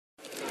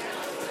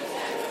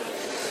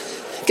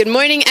Good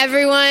morning,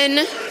 everyone.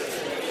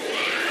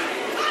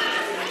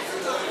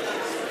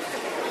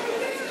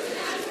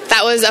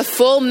 That was a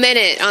full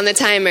minute on the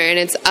timer, and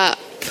it's up.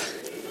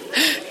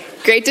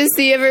 Great to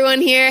see everyone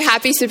here.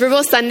 Happy Super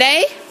Bowl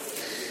Sunday.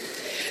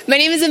 My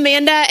name is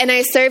Amanda, and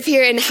I serve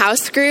here in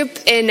House Group.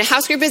 And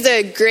House Group is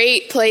a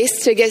great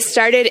place to get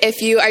started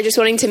if you are just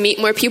wanting to meet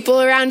more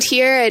people around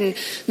here and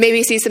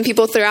maybe see some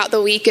people throughout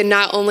the week and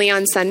not only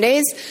on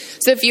Sundays.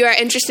 So if you are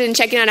interested in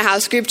checking out a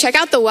House Group, check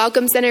out the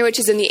Welcome Center, which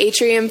is in the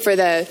atrium for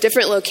the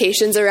different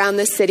locations around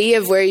the city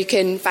of where you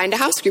can find a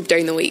House Group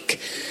during the week.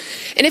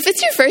 And if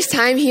it's your first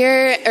time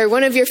here or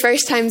one of your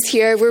first times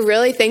here, we're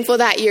really thankful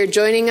that you're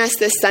joining us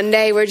this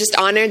Sunday. We're just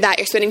honored that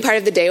you're spending part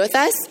of the day with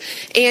us.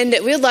 And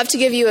we'd love to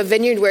give you a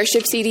Vineyard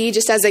Worship CD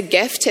just as a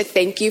gift to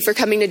thank you for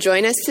coming to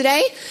join us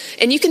today.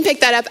 And you can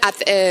pick that up at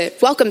the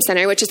Welcome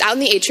Center, which is out in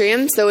the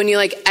atrium. So when you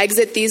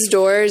exit these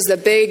doors, the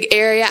big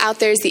area out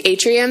there is the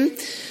atrium.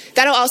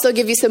 That'll also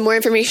give you some more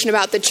information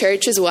about the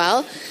church as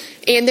well.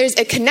 And there's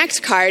a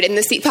Connect card in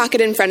the seat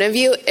pocket in front of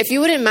you. If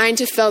you wouldn't mind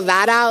to fill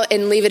that out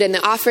and leave it in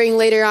the offering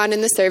later on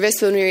in the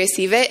service when we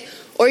receive it,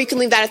 or you can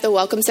leave that at the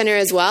Welcome Center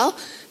as well.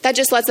 That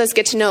just lets us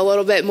get to know a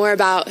little bit more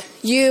about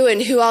you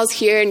and who all's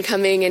here and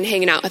coming and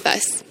hanging out with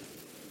us.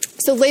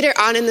 So later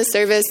on in the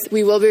service,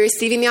 we will be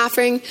receiving the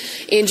offering,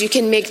 and you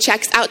can make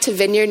checks out to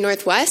Vineyard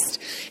Northwest.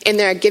 And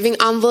there are giving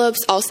envelopes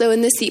also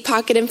in the seat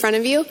pocket in front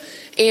of you.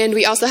 And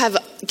we also have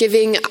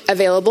giving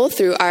available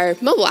through our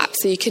mobile app,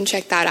 so you can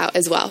check that out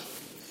as well.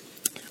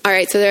 All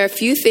right, so there are a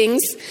few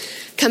things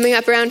coming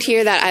up around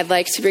here that I'd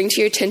like to bring to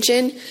your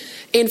attention.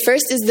 And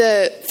first is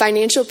the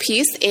financial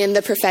piece and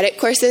the prophetic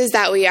courses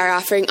that we are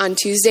offering on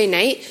Tuesday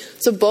night.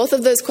 So both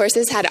of those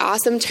courses had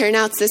awesome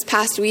turnouts this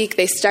past week.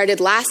 They started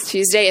last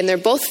Tuesday, and they're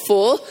both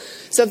full.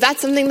 So if that's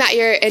something that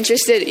you're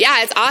interested in,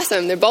 yeah, it's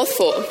awesome. They're both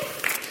full.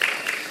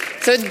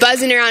 So it's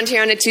buzzing around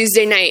here on a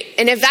Tuesday night.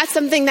 And if that's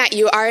something that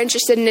you are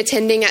interested in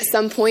attending at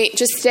some point,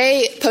 just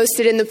stay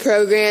posted in the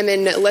program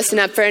and listen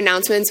up for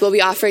announcements. We'll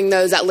be offering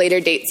those at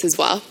later dates as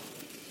well.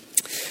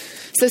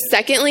 So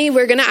secondly,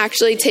 we're going to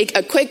actually take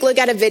a quick look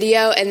at a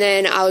video, and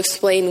then I'll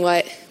explain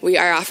what we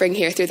are offering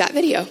here through that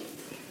video.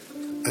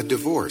 A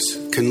divorce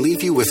can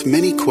leave you with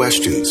many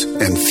questions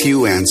and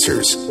few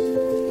answers.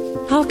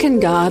 How can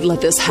God let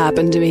this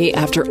happen to me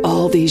after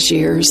all these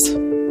years?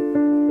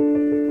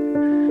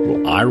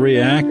 Will I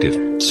react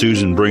if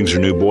Susan brings her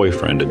new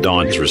boyfriend to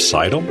Dawn's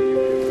recital?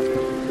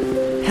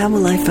 How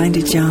will I find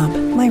a job?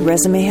 My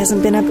resume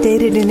hasn't been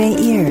updated in 8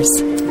 years.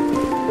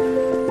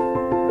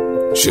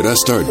 Should I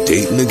start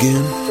dating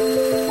again?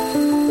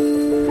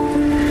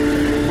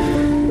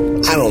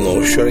 I don't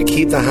know. Should I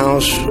keep the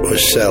house or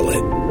sell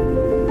it?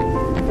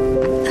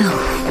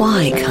 Oh,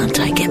 why can't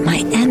I get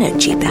my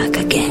energy back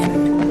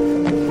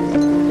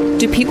again?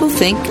 Do people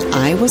think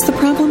I was the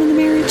problem in the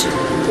marriage?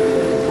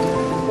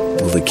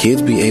 Will the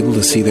kids be able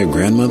to see their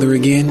grandmother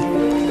again?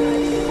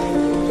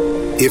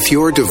 If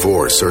your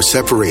divorce or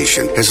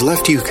separation has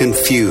left you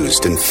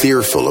confused and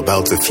fearful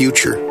about the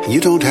future,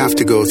 you don't have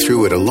to go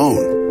through it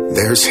alone.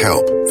 There's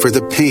help for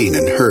the pain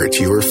and hurt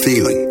you are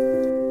feeling.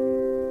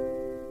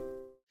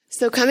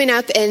 So coming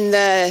up in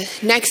the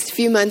next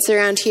few months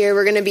around here,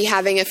 we're going to be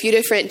having a few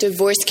different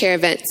divorce care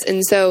events.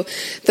 And so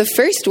the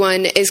first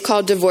one is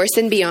called Divorce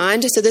and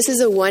Beyond. So this is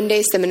a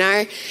one-day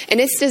seminar, and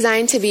it's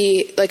designed to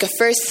be like a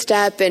first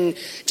step and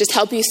just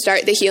help you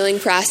start the healing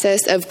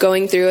process of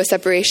going through a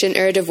separation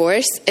or a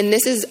divorce. And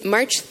this is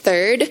March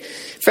 3rd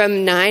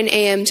from 9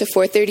 a.m. to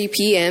 4:30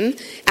 p.m.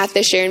 at the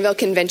Sharonville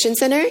Convention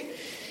Center.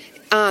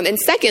 And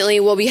secondly,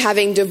 we'll be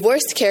having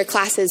divorce care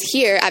classes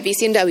here at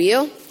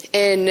VCNW.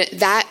 And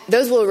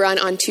those will run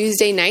on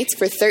Tuesday nights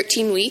for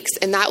 13 weeks,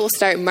 and that will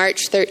start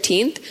March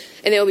 13th,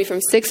 and it will be from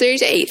 6:30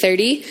 to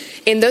 8:30.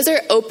 And those are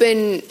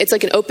open, it's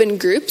like an open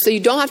group, so you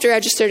don't have to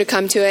register to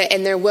come to it,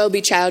 and there will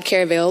be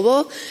childcare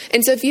available.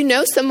 And so if you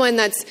know someone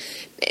that's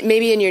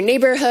maybe in your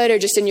neighborhood or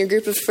just in your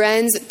group of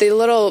friends, the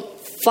little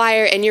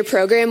flyer in your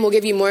program will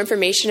give you more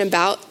information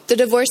about the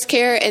divorce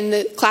care and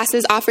the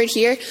classes offered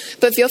here.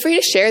 But feel free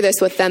to share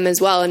this with them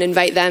as well and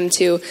invite them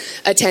to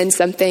attend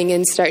something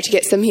and start to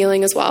get some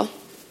healing as well.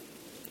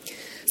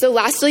 So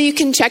lastly, you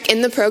can check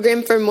in the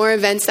program for more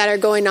events that are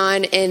going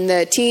on in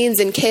the teens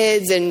and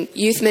kids and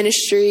youth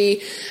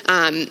ministry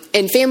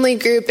and family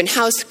group and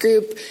house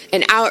group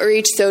and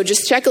outreach. So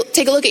just take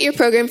a look at your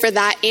program for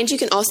that. And you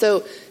can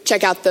also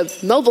check out the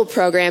mobile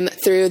program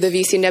through the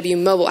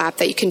VCNW mobile app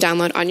that you can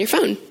download on your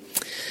phone.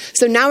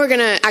 So now we're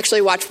going to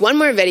actually watch one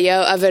more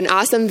video of an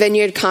awesome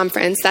Vineyard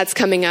conference that's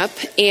coming up.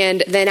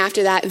 And then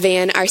after that,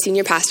 Van, our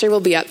senior pastor,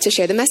 will be up to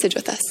share the message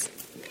with us.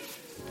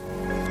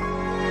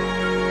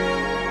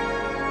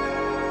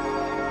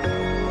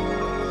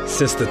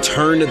 Since the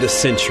turn of the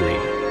century,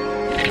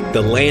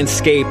 the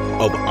landscape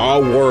of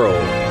our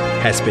world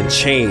has been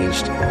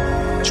changed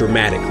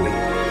dramatically.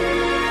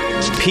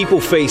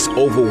 People face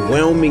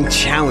overwhelming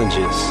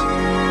challenges,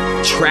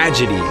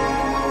 tragedy,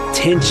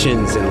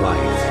 tensions in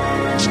life,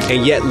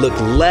 and yet look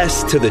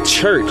less to the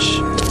church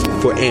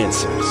for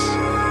answers.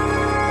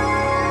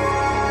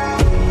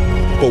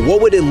 But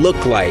what would it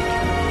look like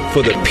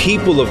for the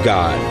people of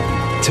God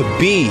to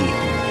be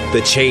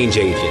the change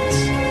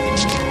agents,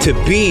 to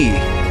be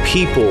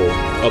people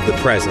of the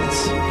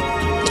presence,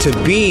 to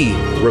be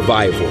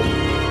revival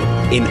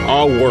in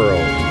our world,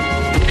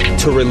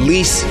 to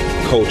release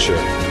culture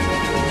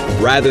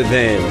rather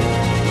than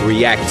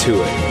react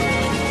to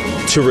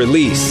it, to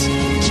release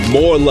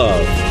more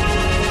love,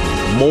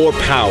 more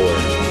power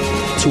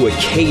to a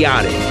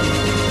chaotic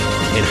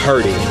and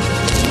hurting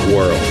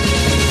world.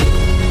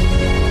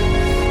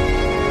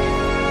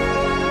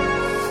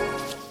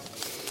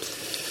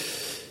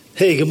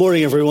 Hey, good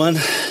morning, everyone.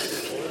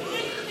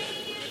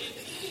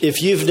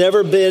 If you've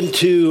never been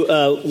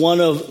to one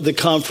of the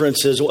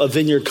conferences, a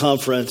Vineyard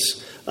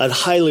conference, I'd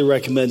highly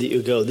recommend that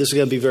you go. This is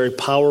going to be very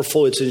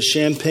powerful. It's in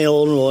Champaign,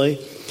 Illinois,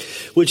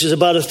 which is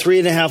about a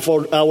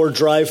 3.5-hour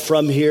drive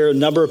from here. A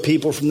number of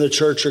people from the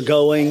church are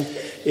going.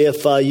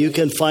 If you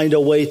can find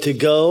a way to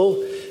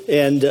go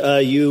and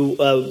you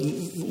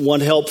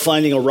want help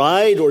finding a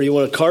ride or you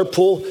want a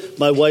carpool,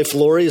 my wife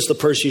Lori is the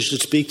person you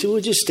should speak to.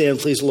 Would you stand,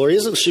 please, Lori?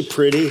 Isn't she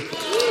pretty?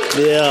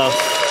 Yeah.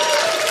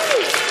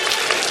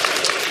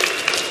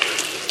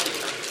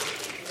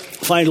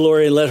 Find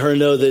Lori and let her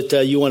know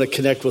that you want to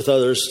connect with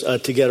others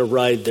to get a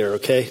ride there,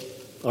 okay?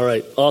 All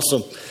right,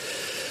 awesome.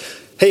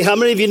 Hey, how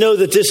many of you know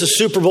that this is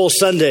Super Bowl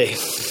Sunday?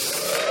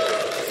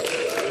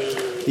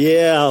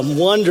 Yeah, I'm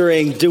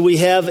wondering, do we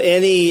have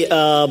any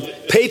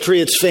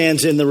Patriots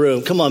fans in the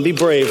room? Come on, be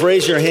brave.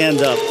 Raise your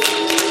hand up.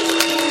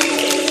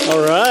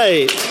 All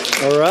right,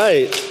 all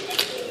right.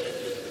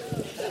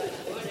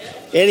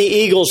 Any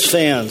Eagles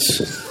fans?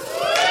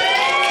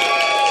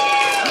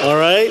 All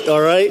right,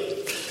 all right.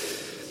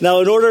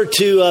 Now, in order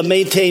to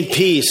maintain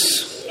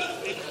peace,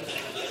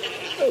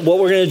 what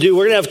we're going to do,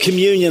 we're going to have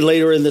communion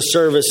later in the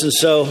service. And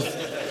so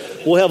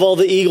we'll have all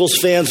the Eagles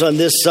fans on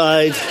this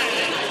side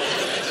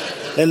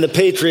and the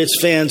Patriots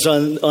fans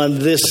on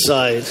this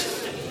side.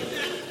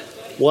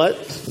 What?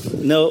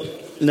 No?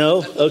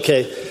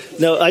 Okay.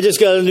 No, I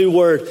just got a new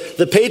word.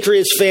 The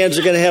Patriots fans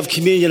are going to have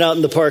communion out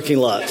in the parking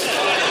lot.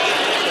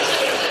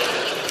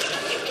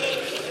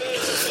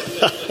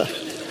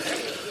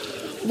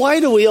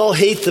 Why do we all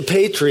hate the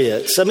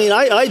Patriots? I mean,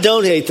 I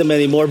don't hate them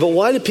anymore, but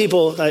why do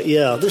people,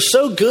 they're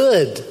so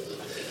good.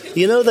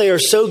 You know, they are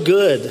so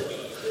good.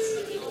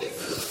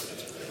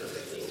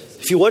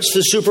 If you watched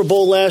the Super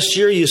Bowl last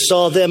year, you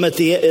saw them at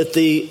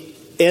the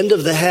end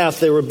of the half,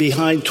 they were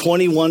behind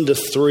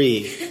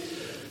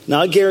 21-3.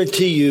 Now, I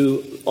guarantee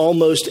you,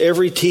 almost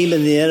every team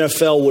in the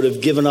NFL would have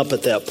given up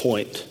at that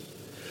point.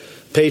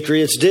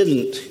 Patriots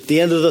didn't. At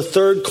the end of the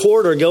third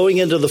quarter, going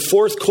into the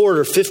fourth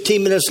quarter,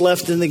 15 minutes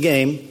left in the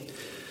game,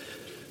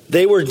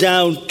 they were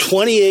down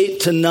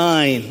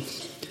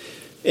 28-9.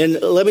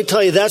 And let me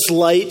tell you, that's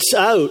lights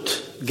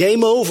out.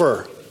 Game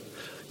over.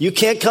 You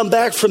can't come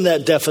back from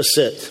that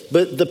deficit.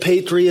 But the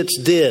Patriots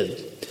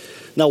did.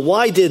 Now,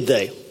 why did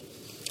they?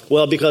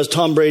 Well, because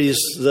Tom Brady's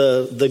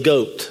the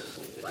GOAT.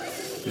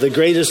 The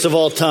greatest of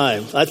all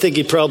time. I think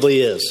he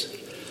probably is.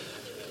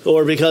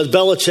 Or because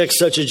Belichick's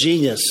such a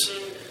genius.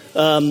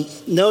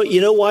 No, you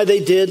know why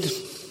they did?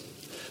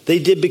 They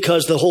did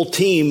because the whole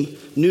team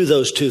knew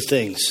those two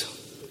things.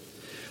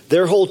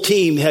 Their whole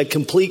team had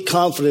complete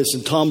confidence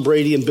in Tom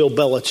Brady and Bill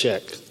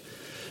Belichick.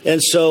 And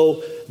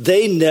so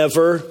they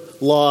never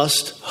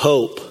lost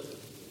hope.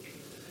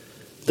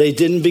 They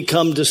didn't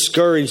become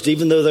discouraged,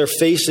 even though they're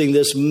facing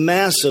this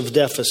massive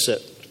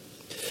deficit.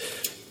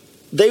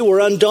 They were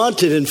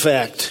undaunted, in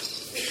fact.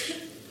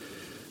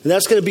 And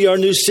that's going to be our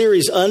new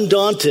series,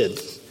 Undaunted.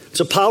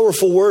 It's a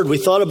powerful word. We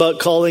thought about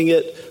calling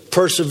it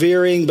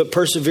persevering, but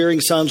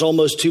persevering sounds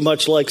almost too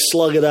much like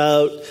slug it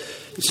out.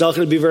 It's not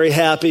going to be very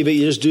happy, but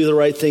you just do the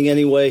right thing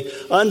anyway.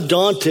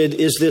 Undaunted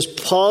is this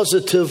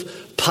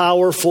positive,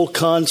 powerful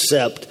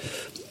concept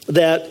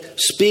that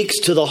speaks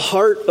to the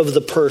heart of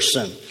the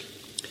person.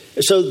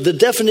 So the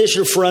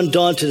definition for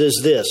undaunted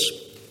is this: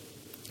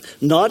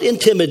 not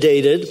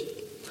intimidated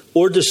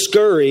or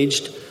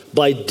discouraged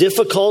by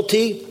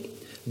difficulty,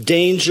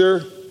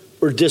 danger,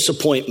 or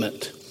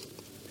disappointment.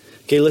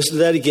 Okay, listen to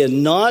that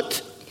again.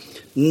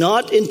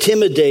 Not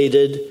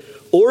intimidated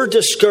or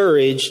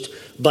discouraged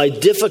by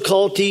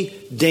difficulty,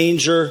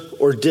 danger,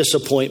 or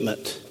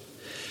disappointment.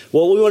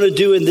 What we want to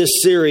do in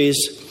this series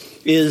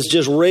is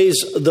just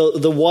raise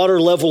the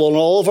water level on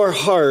all of our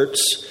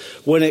hearts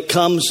when it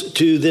comes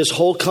to this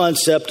whole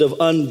concept of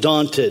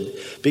undaunted.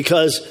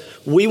 Because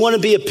we want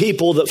to be a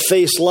people that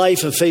face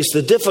life and face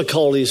the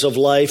difficulties of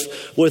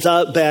life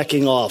without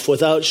backing off,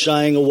 without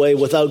shying away,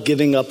 without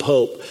giving up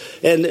hope.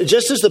 And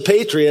just as the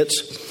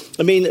Patriots,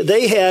 I mean,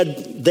 they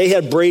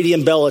had Brady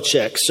and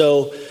Belichick.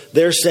 So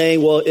they're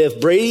saying, well, if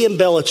Brady and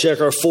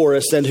Belichick are for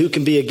us, then who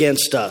can be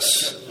against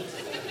us?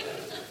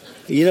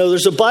 You know,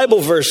 there's a Bible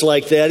verse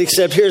like that,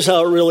 except here's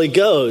how it really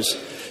goes.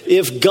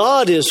 If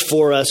God is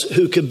for us,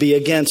 who could be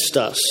against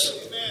us?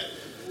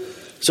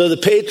 So the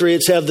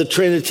Patriots have the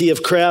trinity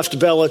of Kraft,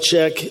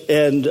 Belichick,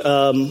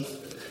 and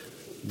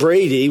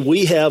Brady.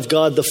 We have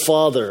God the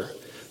Father,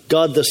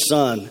 God the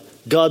Son,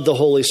 God the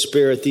Holy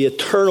Spirit, the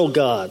eternal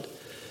God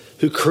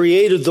who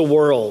created the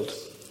world,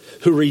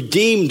 who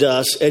redeemed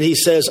us, and he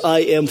says, I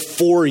am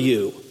for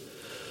you.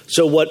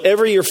 So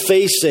whatever you're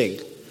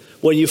facing,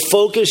 when you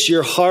focus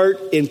your heart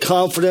in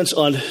confidence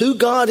on who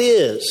God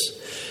is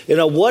and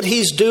on what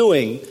he's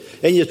doing,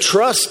 and you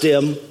trust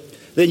him,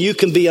 then you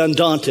can be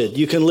undaunted.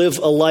 You can live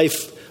a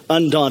life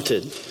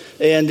undaunted.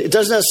 And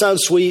doesn't that sound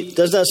sweet?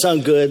 Doesn't that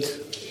sound good?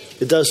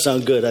 It does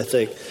sound good, I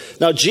think.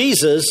 Now,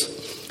 Jesus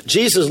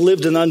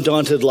lived an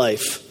undaunted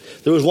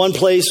life. There was one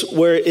place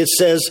where it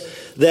says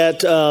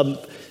that,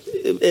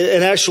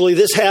 and actually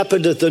this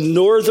happened at the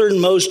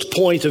northernmost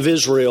point of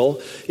Israel.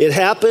 It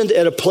happened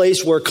at a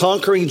place where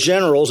conquering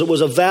generals, it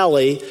was a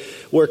valley,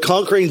 where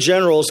conquering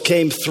generals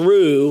came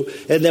through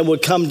and then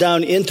would come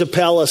down into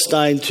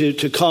Palestine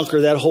to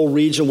conquer that whole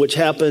region, which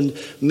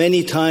happened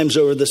many times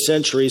over the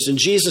centuries. And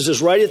Jesus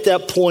is right at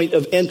that point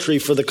of entry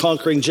for the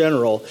conquering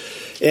general.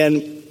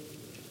 And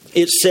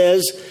it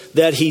says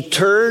that he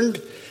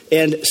turned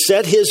and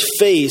set his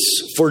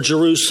face for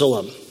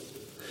Jerusalem.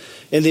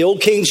 And the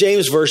old King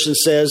James Version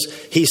says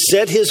he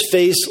set his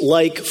face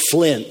like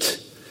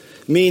flint,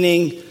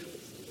 meaning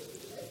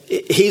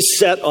he's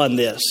set on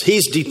this.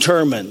 He's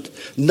determined.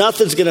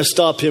 Nothing's going to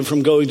stop him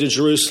from going to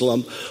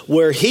Jerusalem,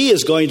 where he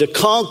is going to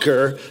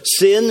conquer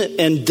sin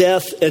and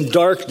death and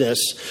darkness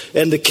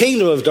and the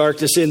kingdom of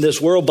darkness in this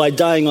world by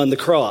dying on the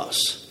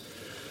cross.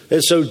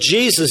 And so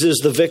Jesus is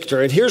the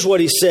victor. And here's what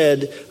he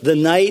said the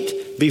night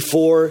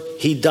before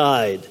he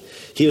died.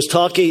 He was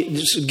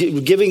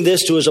giving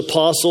this to his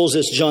apostles.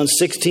 It's John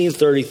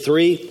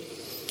 16:33.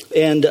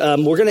 And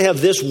we're going to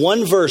have this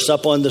one verse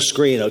up on the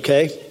screen,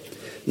 okay?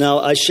 Now,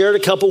 I shared a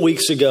couple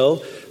weeks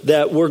ago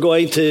that we're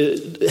going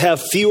to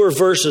have fewer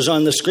verses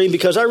on the screen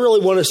because I really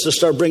want us to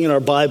start bringing our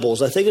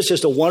Bibles. I think it's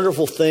just a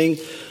wonderful thing.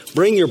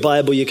 Bring your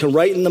Bible. You can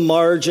write in the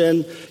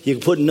margin. You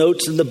can put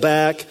notes in the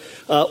back,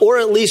 or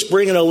at least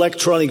bring an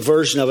electronic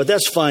version of it.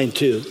 That's fine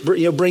too.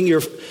 Bring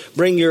your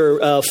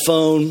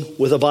phone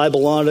with a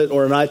Bible on it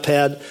or an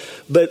iPad.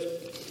 But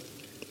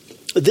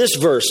this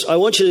verse, I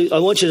want you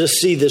to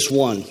see this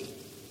one.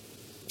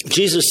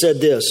 Jesus said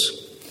this: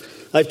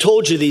 "I've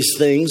told you these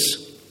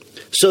things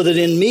so that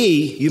in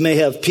me you may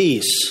have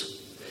peace.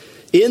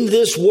 In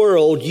this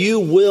world you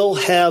will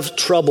have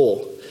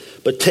trouble,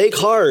 but take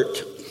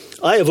heart.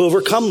 I have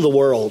overcome the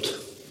world."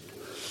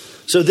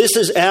 So this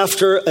is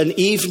after an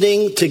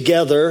evening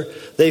together.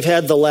 They've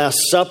had the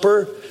Last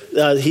Supper.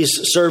 He's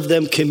served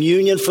them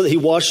communion. He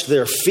washed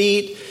their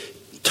feet,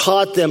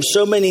 taught them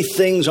so many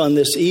things on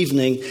this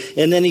evening.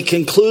 And then he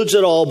concludes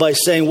it all by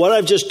saying, what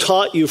I've just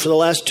taught you for the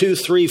last 2,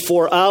 3,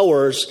 4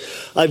 hours,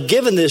 I've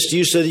given this to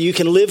you so that you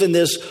can live in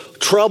this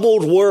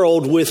troubled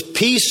world with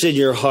peace in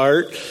your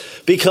heart,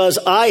 because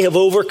I have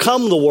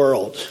overcome the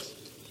world.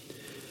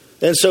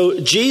 And so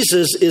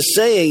Jesus is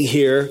saying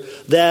here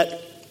that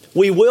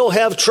we will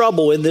have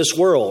trouble in this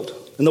world.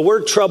 And the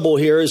word trouble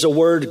here is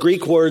a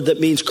Greek word that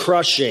means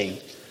crushing.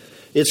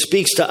 It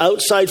speaks to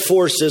outside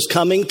forces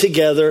coming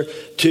together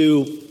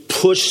to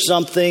push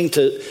something,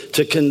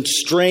 to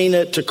constrain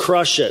it, to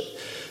crush it.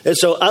 And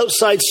so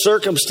outside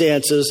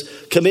circumstances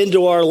come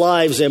into our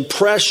lives and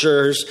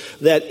pressures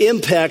that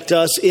impact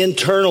us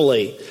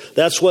internally.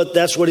 That's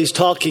what he's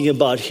talking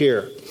about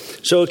here.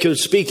 So it could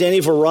speak to any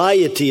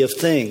variety of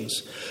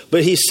things.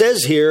 But he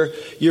says here,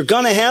 you're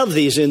going to have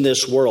these in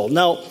this world.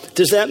 Now,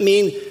 does that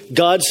mean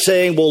God's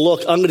saying, well,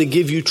 look, I'm going to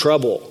give you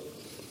trouble.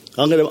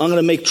 I'm going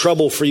to make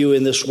trouble for you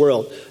in this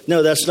world?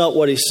 No, that's not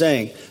what he's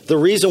saying. The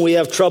reason we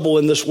have trouble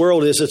in this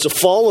world is it's a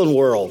fallen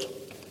world.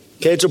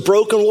 Okay, it's a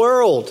broken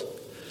world.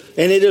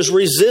 And it is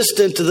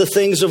resistant to the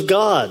things of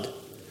God.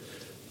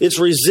 It's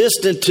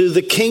resistant to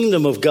the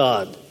kingdom of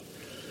God.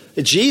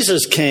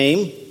 Jesus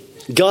came,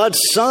 God's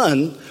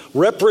Son,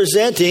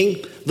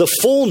 representing the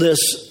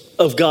fullness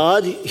of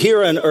God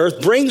here on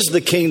earth, brings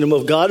the kingdom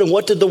of God. And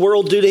what did the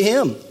world do to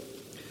him?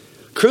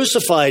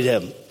 Crucified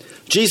him.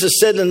 Jesus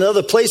said in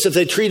another place, if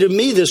they treated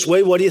me this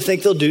way, what do you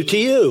think they'll do to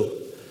you?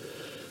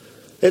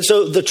 And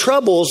so the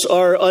troubles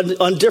are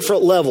on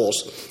different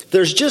levels.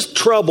 There's just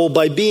trouble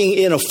by being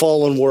in a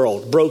fallen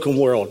world, broken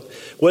world.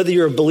 Whether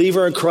you're a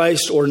believer in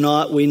Christ or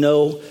not, we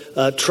know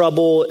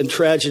trouble and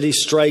tragedy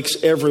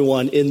strikes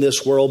everyone in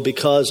this world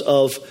because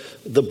of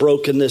the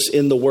brokenness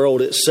in the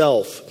world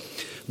itself.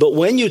 But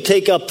when you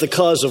take up the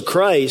cause of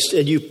Christ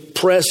and you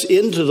press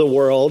into the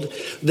world,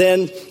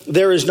 then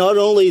there is not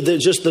only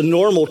just the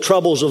normal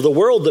troubles of the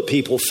world that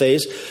people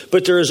face,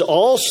 but there is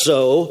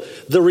also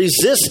the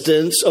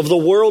resistance of the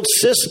world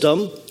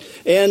system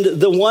and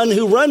the one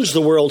who runs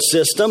the world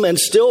system and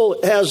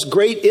still has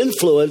great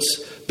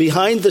influence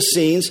behind the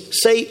scenes,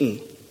 Satan.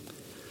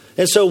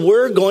 And so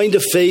we're going to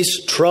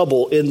face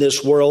trouble in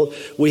this world.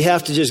 We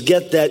have to just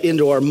get that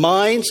into our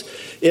minds.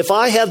 If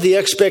I have the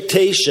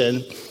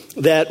expectation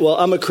that, well,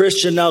 I'm a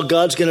Christian now,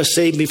 God's going to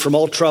save me from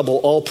all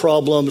trouble, all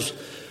problems.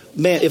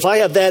 Man, if I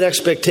have that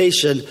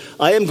expectation,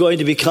 I am going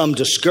to become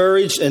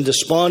discouraged and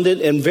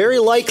despondent and very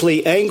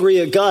likely angry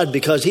at God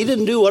because he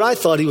didn't do what I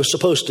thought he was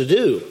supposed to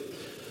do.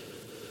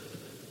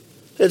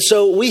 And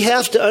so we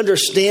have to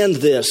understand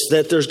this,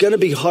 that there's going to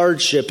be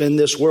hardship in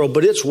this world,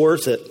 but it's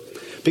worth it.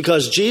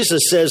 Because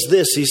Jesus says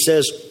this, he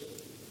says,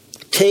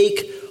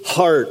 take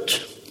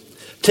heart.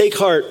 Take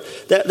heart.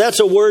 That's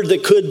a word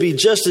that could be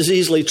just as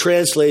easily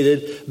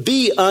translated,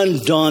 be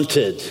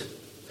undaunted.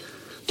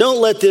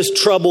 Don't let this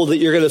trouble that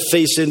you're going to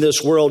face in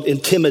this world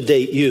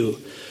intimidate you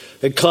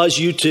and cause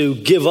you to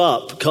give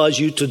up, cause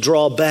you to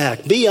draw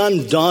back. Be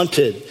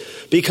undaunted,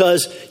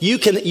 because you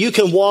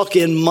can walk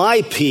in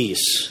my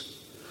peace.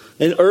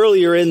 And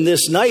earlier in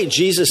this night,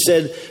 Jesus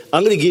said,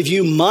 I'm going to give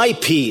you my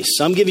peace.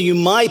 I'm giving you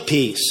my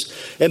peace.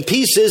 And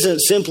peace isn't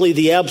simply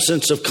the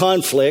absence of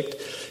conflict.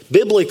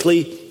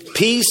 Biblically,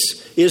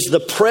 peace is the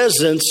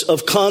presence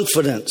of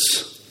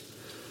confidence.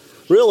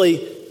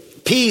 Really,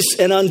 peace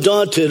and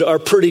undaunted are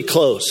pretty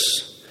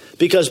close.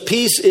 Because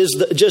peace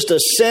is just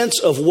a sense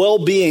of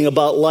well-being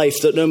about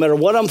life, that no matter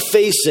what I'm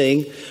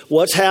facing,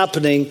 what's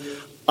happening,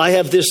 I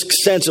have this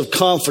sense of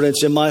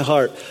confidence in my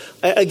heart.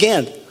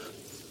 Again,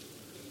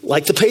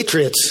 like the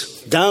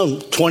Patriots, down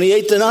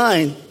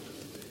 28-9,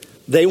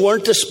 they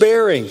weren't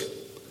despairing.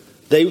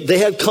 They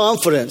had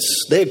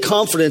confidence. They had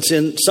confidence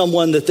in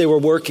someone that they were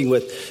working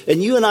with.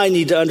 And you and I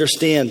need to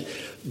understand,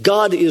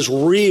 God is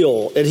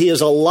real, and he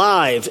is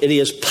alive, and he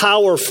is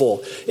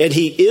powerful, and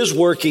he is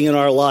working in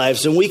our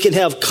lives. And we can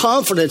have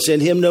confidence in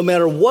him no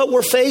matter what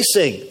we're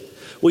facing.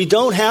 We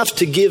don't have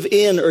to give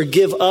in or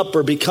give up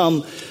or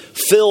become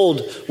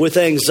filled with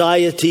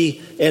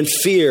anxiety and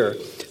fear.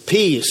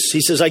 Peace.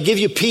 He says, I give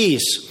you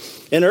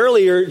peace. And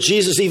earlier,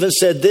 Jesus even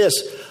said this,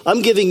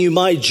 I'm giving you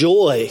my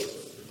joy.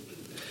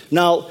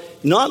 Now,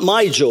 not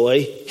my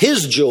joy,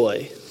 his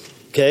joy.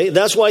 Okay,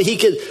 that's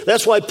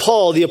why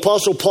Paul, the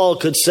Apostle Paul,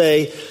 could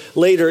say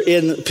later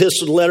in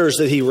epistle letters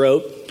that he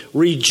wrote,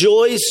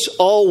 rejoice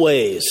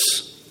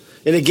always.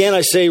 And again,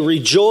 I say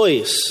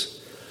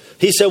rejoice.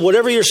 He said,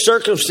 whatever your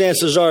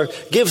circumstances are,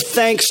 give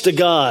thanks to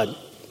God.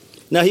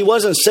 Now, he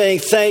wasn't saying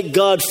thank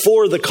God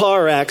for the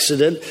car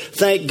accident,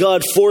 thank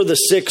God for the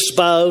sick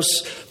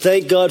spouse,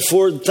 thank God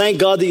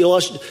that you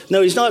lost.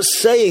 No, he's not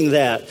saying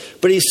that.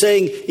 But he's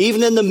saying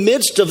even in the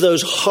midst of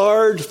those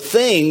hard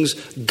things,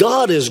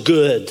 God is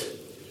good.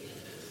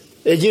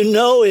 And you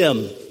know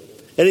him.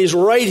 And he's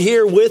right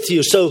here with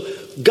you. So,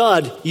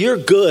 God, you're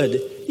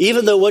good.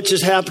 Even though what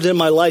just happened in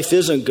my life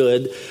isn't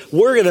good,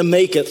 we're going to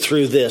make it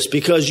through this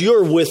because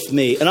you're with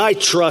me and I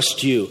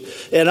trust you.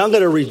 And I'm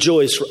going to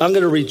rejoice. I'm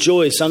going to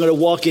rejoice. I'm going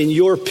to walk in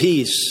your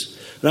peace.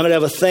 And I'm going to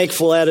have a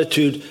thankful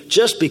attitude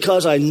just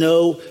because I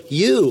know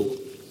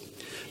you.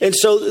 And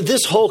so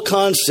this whole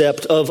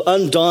concept of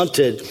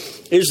undaunted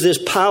is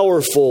this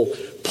powerful,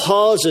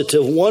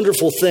 positive,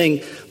 wonderful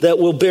thing that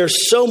will bear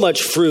so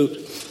much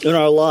fruit in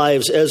our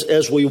lives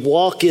as we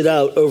walk it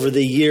out over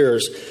the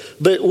years.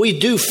 But we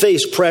do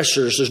face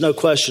pressures. There's no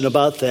question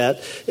about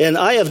that. And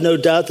I have no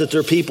doubt that there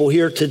are people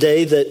here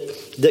today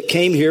that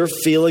came here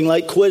feeling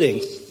like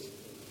quitting,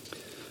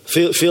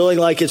 feeling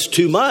like it's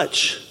too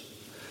much.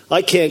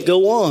 I can't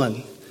go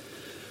on.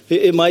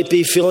 It might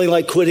be feeling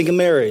like quitting a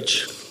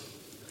marriage.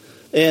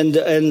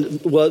 And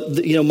well,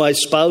 you know, my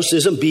spouse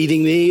isn't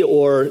beating me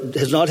or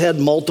has not had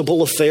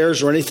multiple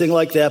affairs or anything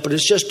like that, but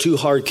it's just too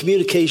hard.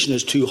 Communication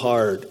is too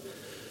hard.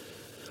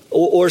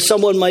 Or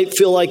someone might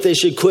feel like they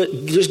should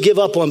quit, just give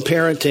up on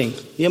parenting.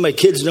 You know, my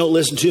kids don't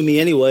listen to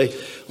me anyway.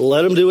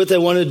 Let them do what they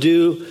want to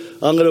do.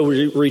 I'm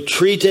going to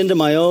retreat into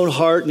my own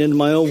heart and into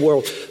my own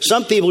world.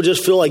 Some people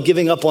just feel like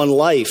giving up on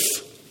life.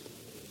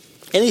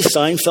 Any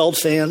Seinfeld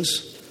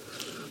fans?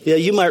 Yeah,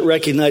 you might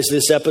recognize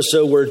this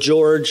episode where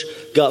George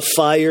got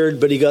fired,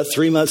 but he got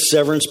 3 months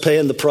severance pay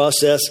in the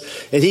process,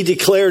 and he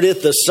declared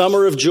it the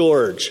summer of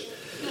George.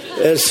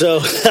 And so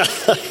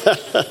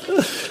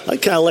I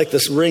kind of like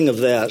this ring of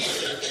that.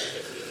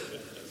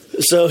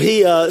 So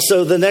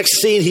so the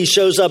next scene, he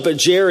shows up at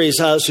Jerry's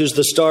house, who's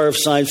the star of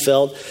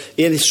Seinfeld,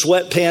 in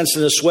sweatpants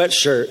and a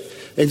sweatshirt.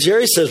 And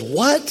Jerry says,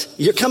 what?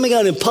 You're coming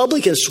out in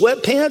public in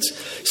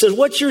sweatpants? He says,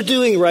 what you're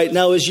doing right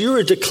now is you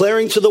are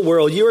declaring to the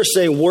world, you are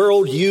saying,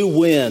 world, you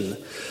win.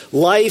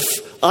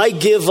 Life, I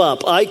give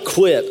up. I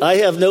quit. I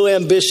have no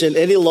ambition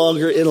any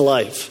longer in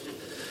life.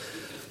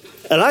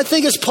 And I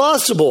think it's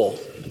possible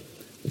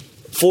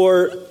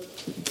for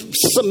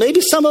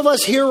maybe some of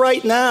us here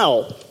right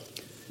now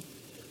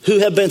who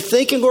have been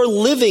thinking or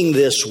living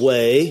this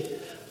way,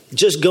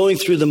 just going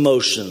through the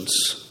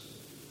motions.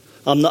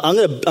 I'm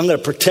going to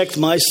protect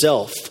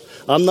myself.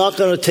 I'm not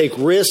going to take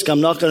risk. I'm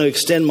not going to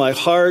extend my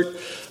heart.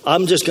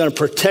 I'm just going to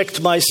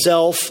protect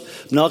myself.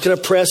 I'm not going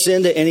to press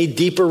into any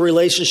deeper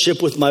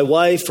relationship with my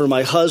wife or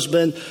my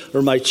husband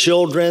or my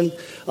children.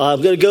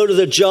 I'm going to go to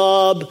the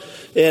job,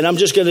 and I'm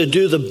just going to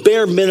do the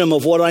bare minimum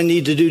of what I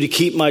need to do to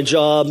keep my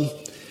job.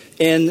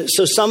 And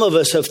so some of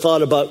us have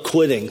thought about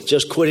quitting,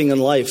 just quitting in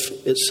life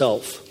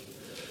itself.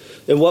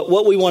 And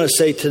what we want to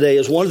say today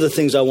is, one of the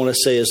things I want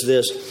to say is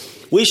this.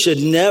 We should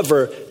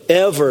never,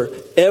 ever,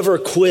 ever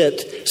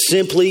quit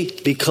simply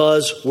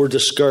because we're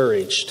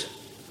discouraged.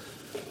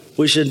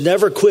 We should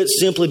never quit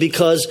simply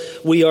because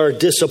we are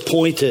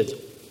disappointed.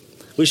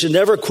 We should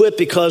never quit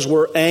because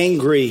we're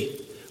angry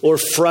or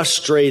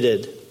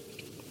frustrated.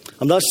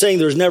 I'm not saying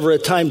there's never a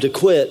time to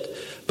quit,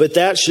 but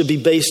that should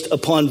be based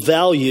upon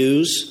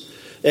values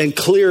and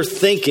clear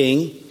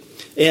thinking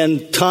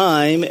and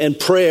time and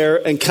prayer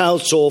and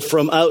counsel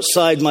from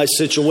outside my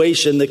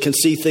situation that can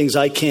see things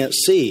I can't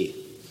see.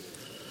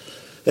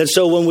 And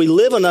so when we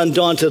live an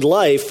undaunted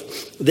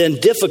life, then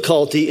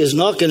difficulty is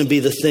not going to be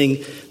the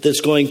thing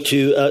that's going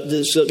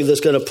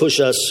to push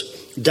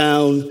us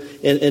down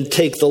and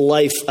take the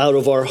life out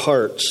of our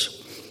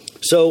hearts.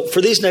 So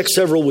for these next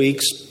several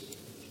weeks,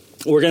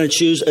 we're going to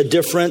choose a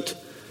different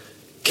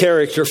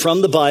character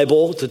from the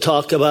Bible to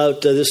talk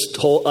about this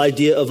whole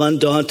idea of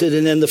undaunted.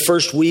 And then the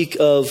first week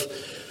of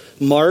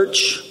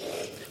March,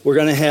 we're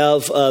going to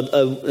have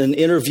an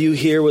interview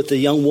here with a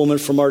young woman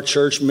from our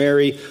church,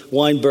 Mary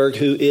Weinberg,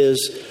 who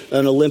is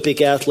an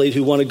Olympic athlete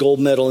who won a gold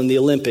medal in the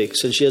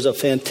Olympics. And she has a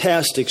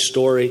fantastic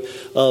story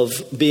of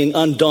being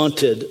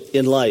undaunted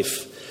in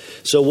life.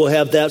 So we'll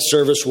have that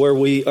service where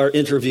we are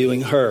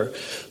interviewing her.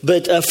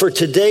 But for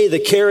today, the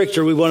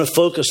character we want to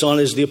focus on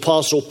is the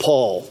Apostle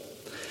Paul.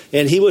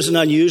 And he was an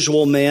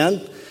unusual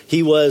man.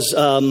 He was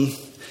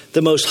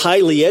the most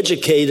highly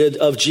educated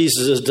of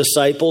Jesus'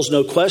 disciples,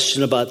 no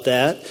question about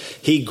that.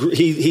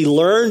 He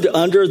learned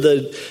under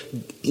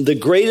the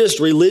greatest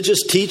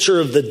religious teacher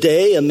of the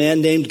day, a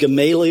man named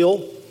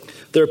Gamaliel.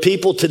 There are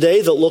people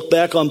today that look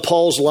back on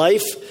Paul's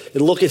life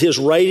and look at his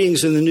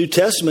writings in the New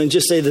Testament and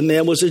just say the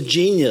man was a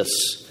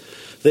genius,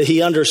 that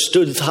he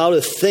understood how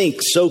to think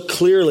so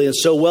clearly and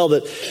so well,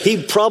 that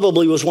he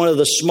probably was one of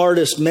the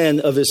smartest men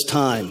of his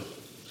time.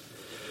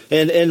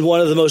 And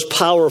one of the most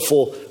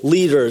powerful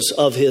leaders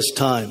of his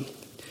time.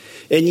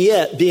 And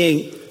yet,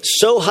 being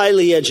so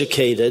highly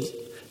educated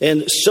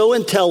and so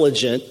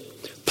intelligent,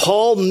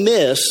 Paul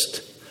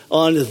missed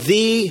on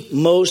the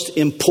most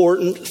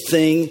important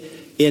thing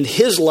in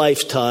his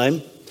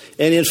lifetime,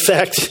 and in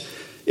fact,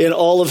 in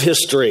all of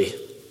history.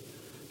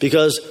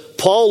 Because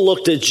Paul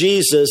looked at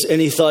Jesus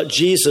and he thought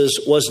Jesus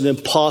was an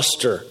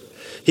imposter.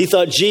 He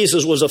thought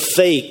Jesus was a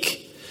fake.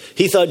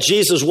 He thought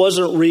Jesus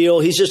wasn't real.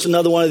 He's just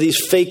another one of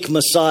these fake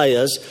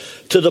messiahs,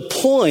 to the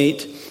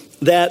point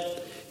that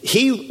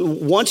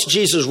once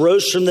Jesus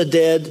rose from the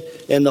dead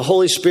and the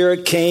Holy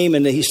Spirit came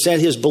and he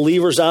sent his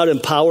believers out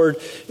empowered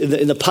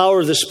in the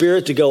power of the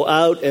Spirit to go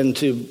out and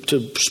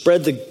to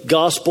spread the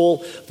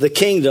gospel, the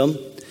kingdom,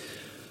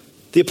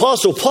 the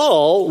Apostle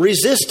Paul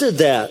resisted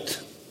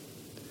that.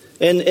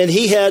 And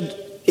he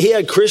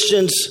had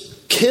Christians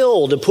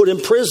killed and put in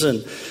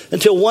prison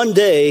until one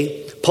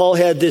day Paul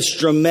had this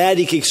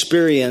dramatic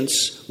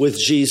experience with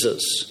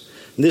Jesus.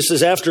 And this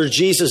is after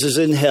Jesus is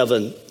in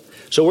heaven.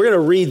 So we're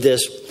going to read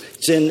this.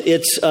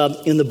 It's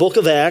in the book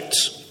of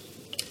Acts.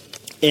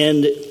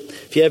 And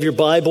if you have your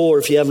Bible or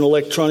if you have an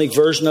electronic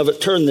version of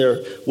it, turn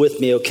there with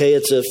me, okay?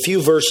 It's a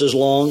few verses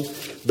long,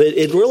 but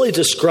it really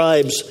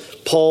describes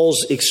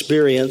Paul's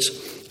experience.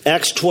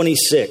 Acts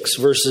 26,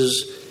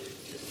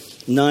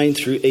 verses 9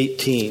 through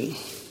 18.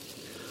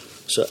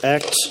 So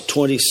Acts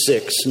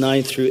 26,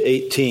 9 through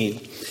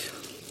 18.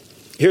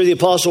 Here the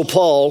Apostle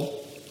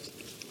Paul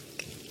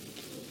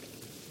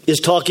is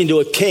talking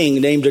to a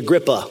king named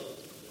Agrippa.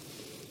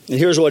 And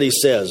here's what he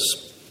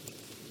says.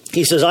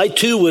 He says, I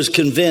too was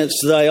convinced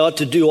that I ought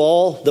to do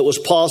all that was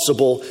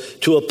possible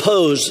to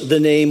oppose the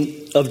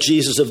name of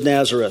Jesus of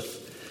Nazareth.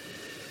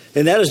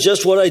 And that is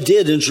just what I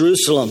did in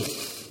Jerusalem.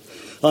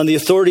 On the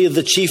authority of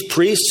the chief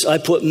priests, I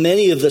put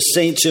many of the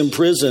saints in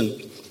prison.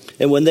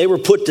 And when they were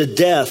put to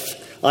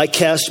death, I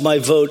cast my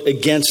vote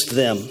against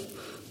them.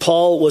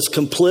 Paul was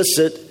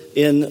complicit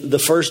in the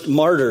first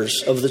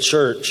martyrs of the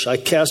church. I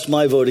cast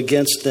my vote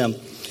against them.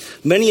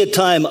 Many a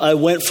time I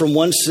went from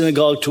one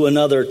synagogue to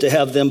another to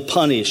have them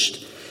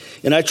punished,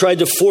 and I tried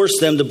to force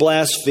them to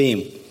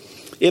blaspheme.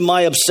 In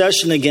my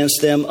obsession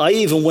against them, I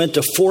even went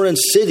to foreign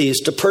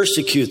cities to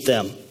persecute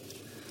them.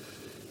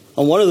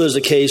 On one of those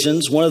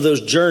occasions, one of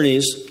those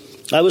journeys,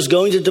 I was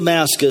going to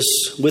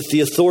Damascus with the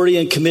authority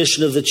and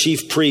commission of the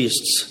chief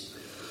priests.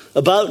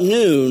 About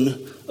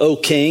noon, O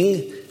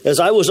king, as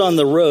I was on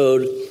the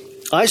road,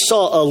 I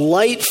saw a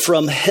light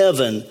from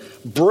heaven,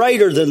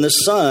 brighter than the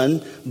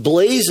sun,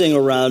 blazing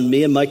around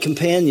me and my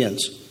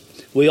companions.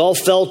 We all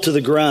fell to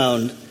the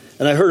ground,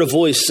 and I heard a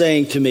voice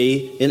saying to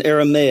me in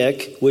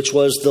Aramaic, which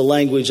was the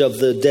language of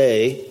the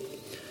day,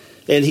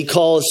 and he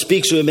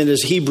speaks to him in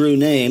his Hebrew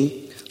name,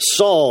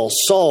 Saul,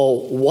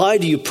 Saul, why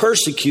do you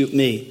persecute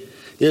me?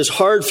 It is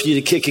hard for you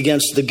to kick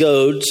against the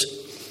goads.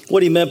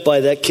 What he meant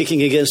by that,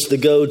 kicking against the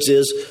goads,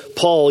 is,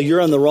 Paul,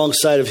 you're on the wrong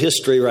side of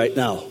history right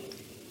now.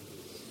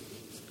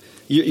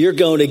 You're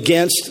going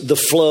against the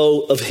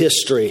flow of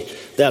history.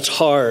 That's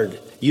hard.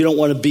 You don't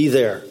want to be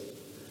there.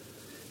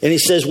 And he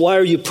says, why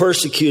are you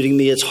persecuting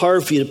me? It's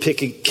hard for you to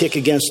kick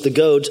against the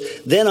goads.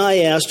 Then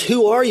I asked,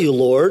 who are you,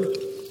 Lord?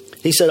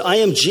 He said, I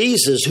am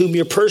Jesus, whom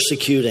you're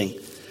persecuting.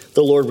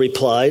 The Lord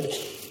replied,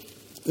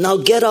 now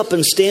get up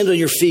and stand on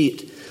your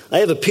feet. I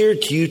have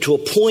appeared to you to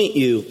appoint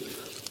you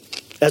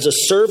as a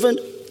servant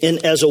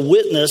and as a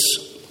witness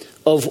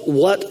of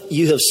what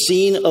you have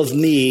seen of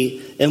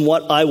me and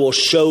what I will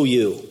show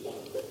you.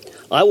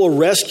 I will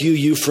rescue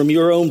you from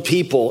your own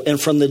people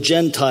and from the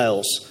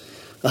Gentiles.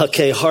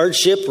 Okay,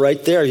 hardship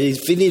right there.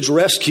 If he needs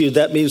rescued,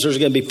 that means there's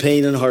going to be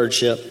pain and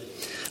hardship.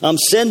 I'm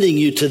sending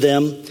you to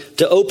them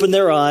to open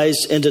their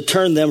eyes and to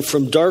turn them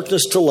from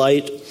darkness to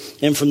light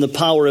and from the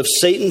power of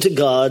Satan to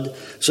God,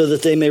 so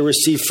that they may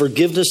receive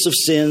forgiveness of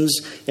sins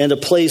and a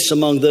place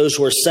among those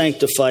who are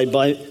sanctified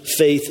by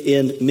faith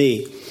in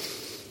me.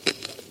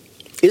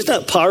 Isn't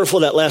that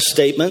powerful, that last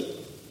statement?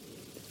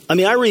 I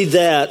mean, I read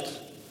that.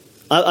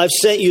 I've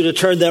sent you to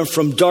turn them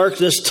from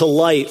darkness to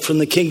light, from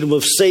the kingdom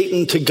of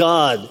Satan to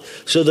God,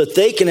 so that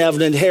they can have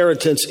an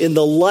inheritance in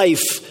the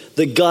life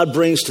that God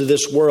brings to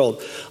this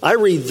world. I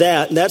read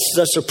that, and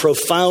that's a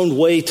profound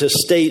way to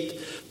state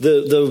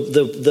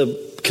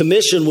the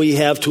commission we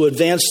have to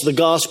advance the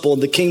gospel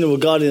and the kingdom of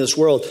God in this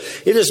world.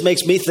 It just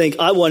makes me think,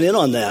 I want in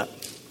on that.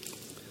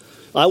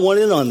 I want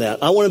in on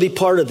that. I want to be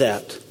part of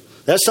that.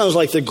 That sounds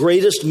like the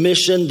greatest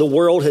mission the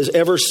world has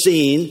ever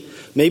seen.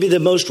 Maybe the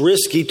most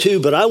risky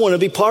too, but I want to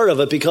be part of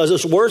it because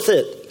it's worth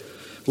it.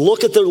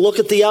 Look at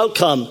the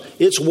outcome.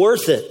 It's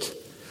worth it.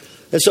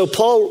 And so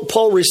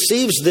Paul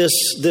receives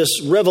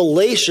this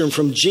revelation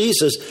from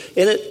Jesus,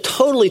 and it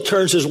totally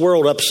turns his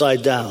world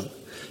upside down.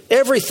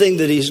 Everything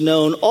that he's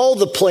known, all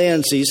the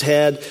plans he's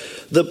had,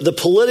 the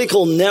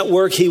political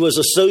network he was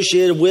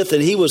associated with,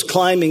 and he was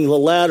climbing the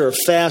ladder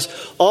fast,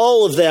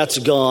 all of that's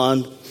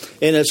gone,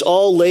 and it's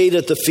all laid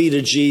at the feet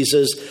of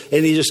Jesus,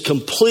 and he just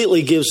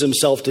completely gives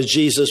himself to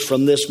Jesus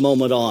from this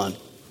moment on.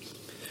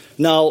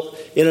 Now,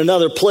 in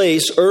another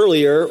place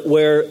earlier,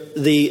 where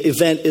the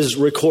event is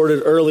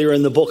recorded earlier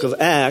in the book of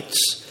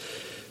Acts,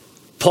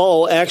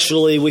 Paul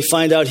actually, we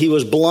find out he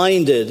was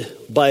blinded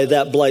by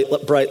that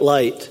bright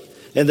light.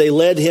 And they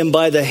led him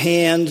by the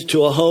hand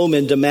to a home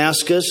in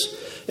Damascus.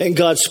 And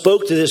God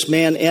spoke to this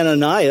man,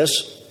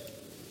 Ananias.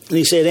 And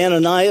he said,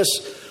 Ananias,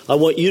 I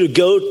want you to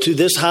go to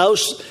this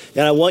house,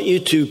 and I want you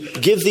to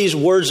give these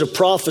words of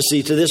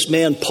prophecy to this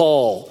man,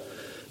 Paul.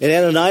 And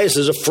Ananias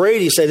is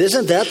afraid. He said,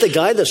 isn't that the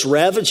guy that's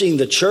ravaging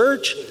the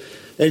church?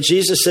 And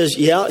Jesus says,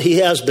 yeah, he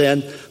has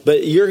been,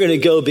 but you're going to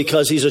go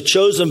because he's a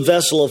chosen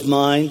vessel of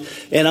mine.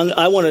 And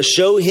I want to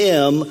show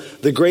him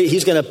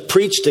he's going to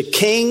preach to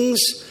kings.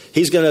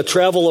 He's going to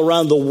travel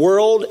around the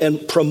world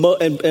and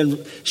promote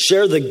and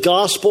share the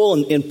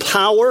gospel in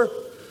power.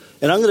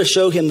 And I'm going to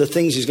show him the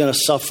things he's going to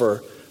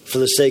suffer for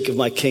the sake of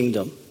my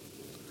kingdom.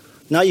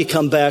 Now you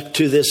come back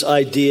to this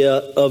idea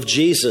of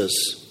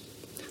Jesus.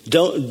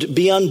 Don't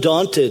be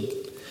undaunted.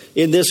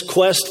 In this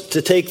quest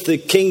to take the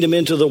kingdom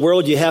into the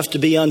world, you have to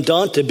be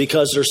undaunted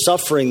because there's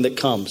suffering that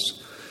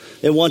comes.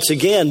 And once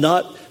again,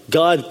 not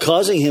God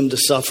causing him to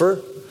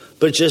suffer,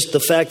 but just the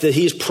fact that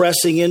he's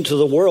pressing into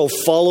the world,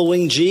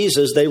 following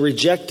Jesus. They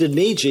rejected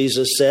me,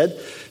 Jesus said.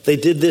 They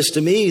did this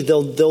to me,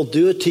 they'll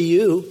do it to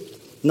you.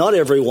 Not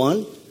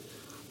everyone,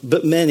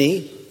 but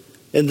many.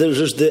 And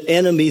there's the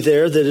enemy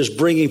there that is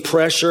bringing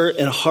pressure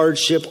and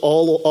hardship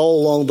all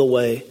along the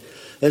way.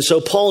 And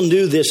so Paul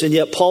knew this, and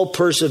yet Paul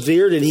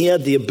persevered, and he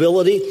had the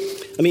ability.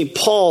 I mean,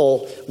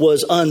 Paul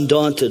was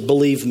undaunted,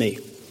 believe me.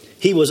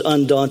 He was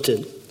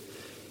undaunted.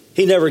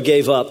 He never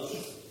gave up.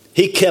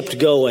 He kept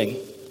going.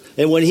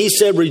 And when he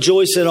said,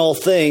 rejoice in all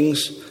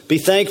things, be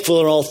thankful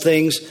in all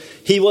things,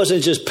 he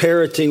wasn't just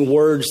parroting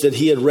words that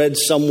he had read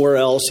somewhere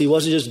else. He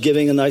wasn't just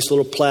giving a nice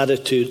little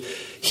platitude.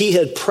 He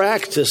had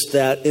practiced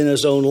that in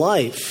his own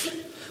life.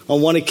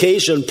 On one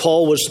occasion,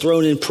 Paul was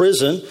thrown in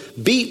prison,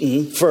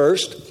 beaten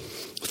first,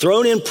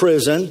 thrown in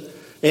prison,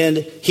 and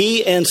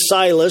he and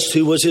Silas,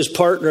 who was his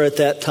partner at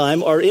that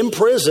time, are in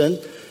prison,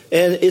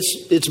 and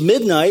it's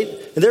midnight,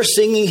 and they're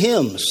singing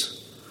hymns.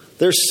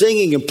 They're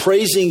singing and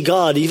praising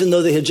God, even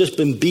though they had just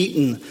been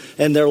beaten,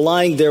 and they're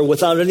lying there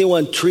without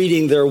anyone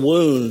treating their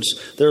wounds.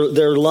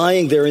 They're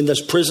lying there in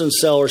this prison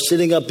cell or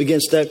sitting up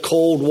against that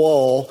cold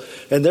wall,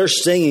 and they're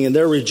singing and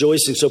they're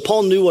rejoicing. So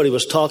Paul knew what he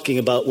was talking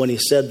about when he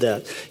said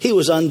that. He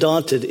was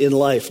undaunted in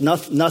life.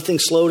 Nothing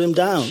slowed him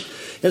down.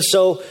 And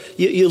so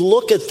you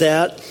look at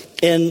that,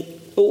 and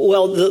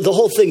well, the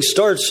whole thing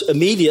starts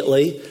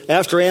immediately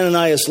after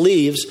Ananias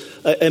leaves.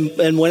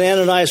 And when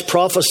Ananias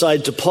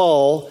prophesied to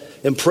Paul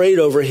and prayed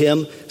over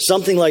him,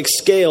 something like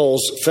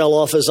scales fell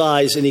off his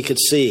eyes and he could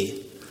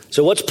see.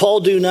 So what's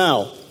Paul do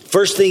now?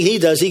 First thing he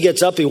does, he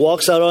gets up, he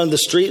walks out on the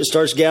street and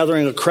starts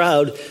gathering a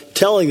crowd,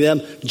 telling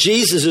them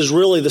Jesus is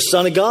really the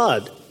Son of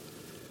God.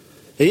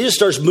 And he just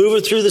starts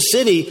moving through the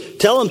city,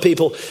 telling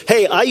people,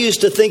 hey, I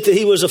used to think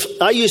he was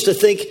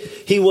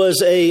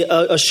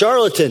a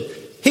charlatan.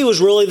 He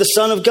was really the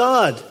Son of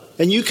God,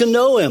 and you can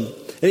know him.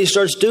 And he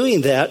starts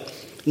doing that.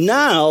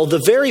 Now, the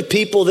very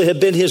people that had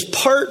been his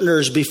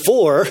partners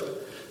before,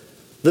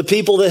 the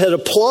people that had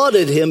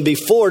applauded him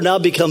before, now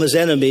become his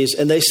enemies,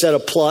 and they set a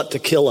plot to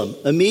kill him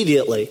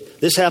immediately.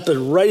 This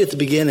happened right at the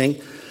beginning.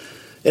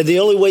 And the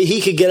only way he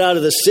could get out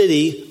of the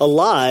city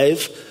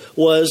alive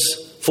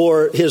was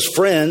for his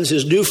friends,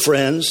 his new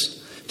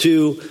friends,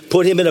 to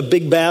put him in a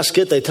big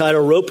basket. They tied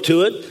a rope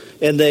to it,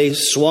 and they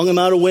swung him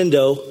out a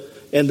window,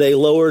 and they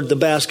lowered the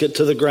basket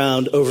to the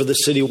ground over the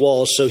city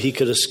walls so he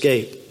could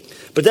escape.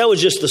 But that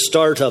was just the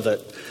start of it.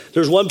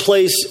 There's one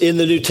place in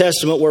the New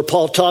Testament where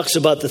Paul talks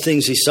about the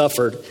things he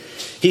suffered.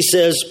 He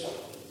says,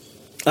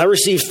 I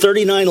received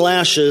 39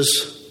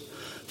 lashes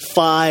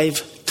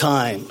 5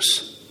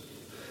 times.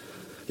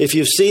 If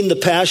you've seen The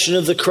Passion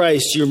of the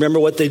Christ, you remember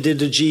what they did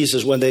to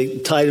Jesus when they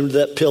tied him to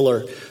that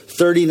pillar.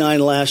 39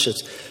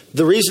 lashes.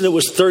 The reason it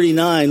was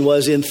 39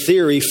 was, in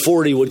theory,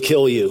 40 would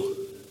kill you.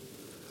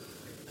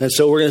 And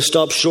so we're going to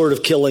stop short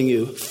of killing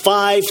you.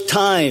 5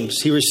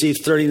 times he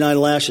received 39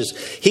 lashes.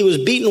 He was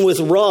beaten with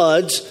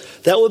rods.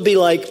 That would be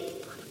like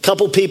a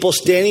couple people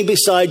standing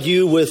beside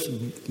you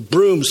with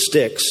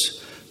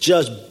broomsticks,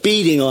 just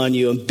beating on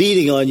you and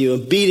beating on you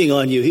and beating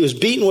on you. He was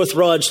beaten with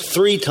rods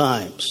 3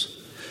 times.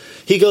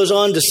 He goes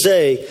on to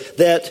say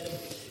that,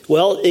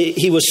 well,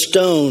 he was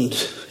stoned.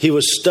 He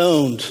was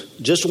stoned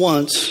just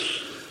once,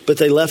 but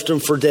they left him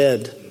for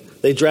dead.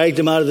 They dragged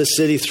him out of the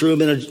city, threw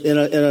him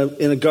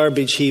in a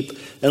garbage heap,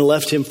 and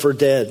left him for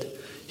dead.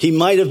 He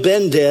might have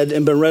been dead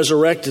and been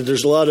resurrected.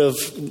 There's a lot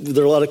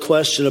of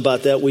question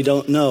about that. We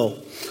don't know.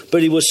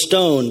 But he was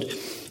stoned.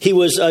 He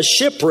was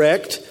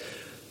shipwrecked.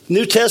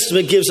 New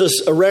Testament gives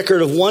us a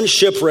record of 1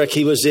 shipwreck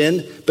he was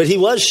in, but he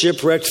was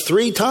shipwrecked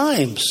 3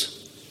 times.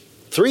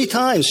 3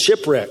 times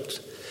shipwrecked.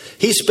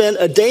 He spent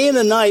a day and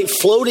a night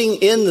floating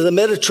in the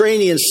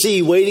Mediterranean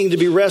Sea waiting to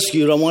be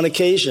rescued on 1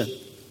 occasion.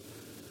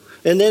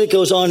 And then it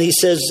goes on, he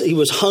says he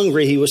was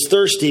hungry, he was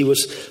thirsty, he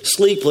was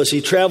sleepless.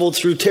 He traveled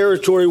through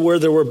territory where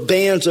there were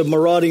bands of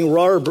marauding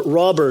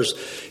robbers,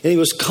 and he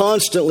was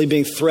constantly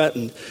being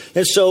threatened.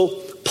 And so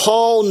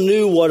Paul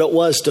knew what it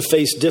was to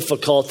face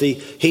difficulty.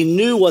 He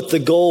knew what the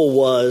goal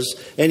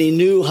was, and he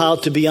knew how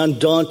to be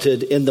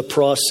undaunted in the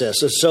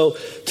process. And so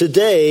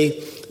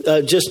today,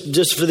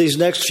 just for these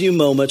next few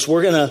moments,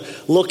 we're going to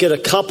look at a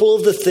couple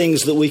of the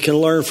things that we can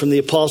learn from the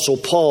Apostle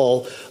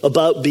Paul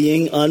about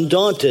being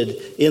undaunted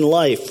in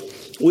life.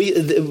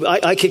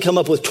 I could come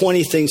up with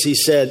 20 things he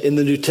said in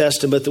the New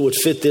Testament that would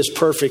fit this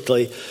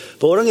perfectly.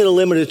 But what I'm going to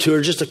limit it to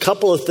are just a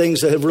couple of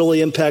things that have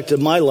really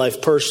impacted my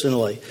life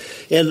personally.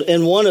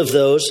 And one of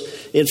those,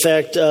 in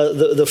fact,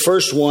 the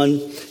first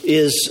one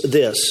is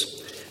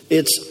this.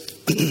 It's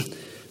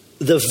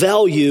the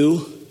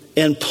value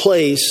and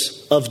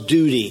place of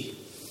duty.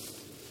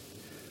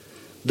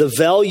 The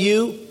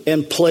value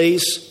and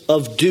place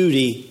of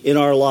duty in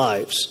our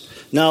lives.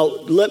 Now,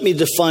 let me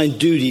define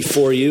duty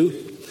for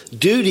you.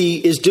 Duty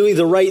is doing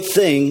the right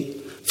thing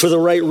for the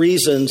right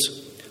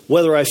reasons,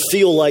 whether I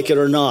feel like it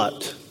or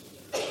not.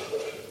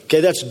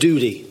 Okay, that's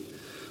duty.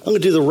 I'm going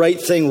to do the right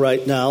thing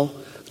right now.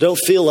 I don't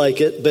feel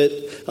like it, but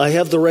I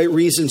have the right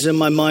reasons in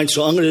my mind,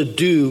 so I'm going to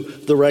do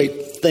the right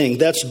thing.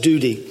 That's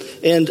duty.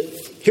 And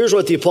here's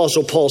what the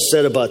Apostle Paul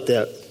said about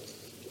that.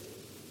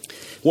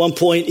 One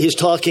point, he's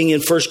talking in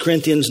 1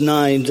 Corinthians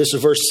 9, this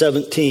is verse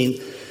 17.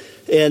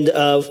 And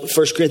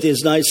 1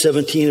 Corinthians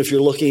 9:17, if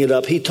you're looking it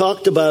up, he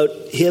talked about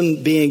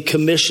him being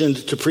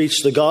commissioned to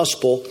preach the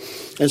gospel.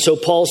 And so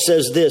Paul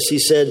says this, he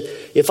said,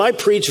 if I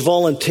preach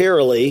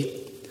voluntarily,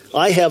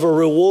 I have a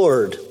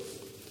reward.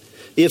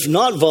 If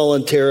not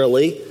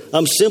voluntarily,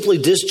 I'm simply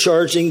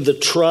discharging the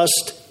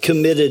trust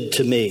committed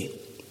to me.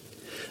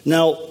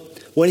 Now,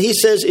 when he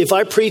says, if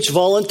I preach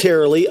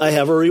voluntarily, I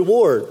have a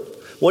reward.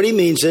 What he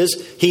means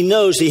is he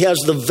knows he has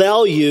the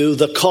value,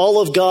 the call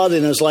of God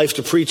in his life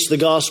to preach the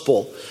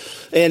gospel.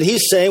 And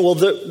he's saying, well,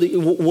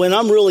 when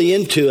I'm really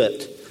into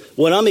it,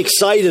 when I'm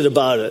excited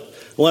about it,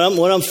 when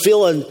I'm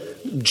feeling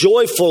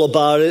joyful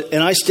about it,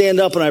 and I stand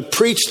up and I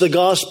preach the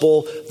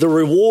gospel, the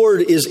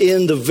reward is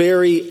in the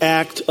very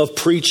act of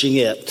preaching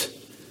it.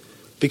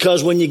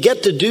 Because when you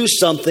get to do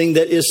something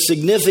that is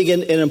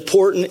significant and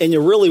important and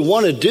you really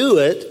want to do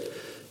it,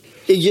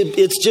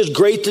 it's just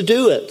great to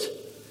do it.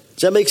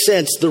 Does that make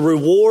sense? The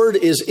reward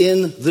is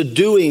in the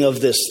doing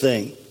of this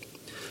thing.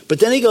 But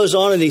then he goes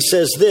on and he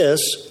says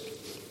this,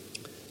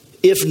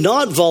 if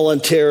not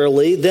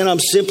voluntarily, then I'm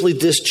simply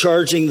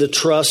discharging the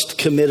trust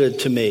committed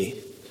to me.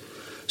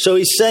 So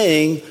he's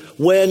saying,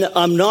 when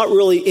I'm not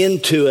really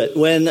into it,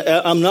 when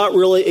I'm not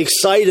really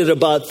excited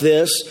about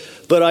this,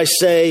 but I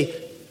say,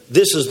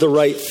 this is the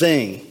right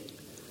thing.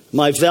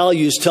 My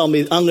values tell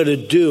me I'm going to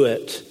do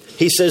it.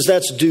 He says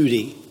that's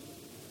duty.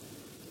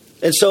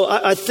 And so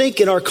I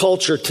think in our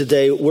culture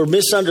today, we're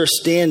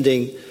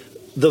misunderstanding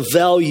the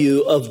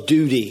value of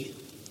duty.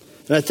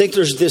 And I think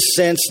there's this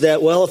sense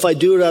that, well, if I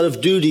do it out of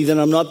duty, then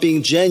I'm not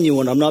being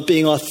genuine. I'm not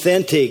being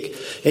authentic.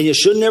 And you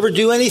should never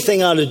do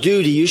anything out of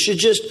duty. You should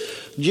just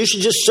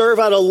serve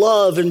out of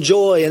love and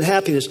joy and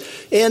happiness.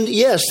 And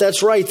yes,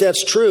 that's right.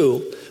 That's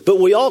true. But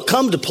we all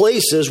come to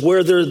places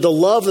where the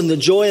love and the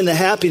joy and the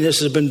happiness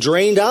has been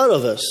drained out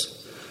of us.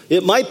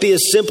 It might be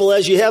as simple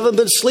as you haven't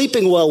been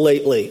sleeping well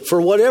lately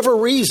for whatever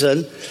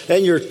reason,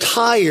 and you're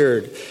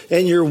tired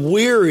and you're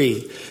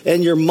weary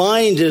and your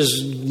mind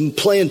is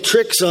playing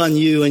tricks on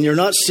you and you're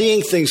not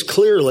seeing things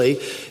clearly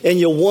and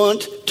you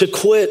want to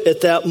quit at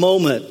that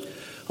moment.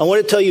 I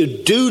want to tell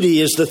you,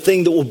 duty is the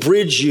thing that will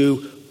bridge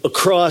you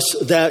across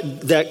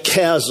that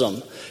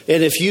chasm.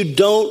 And if you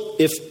don't,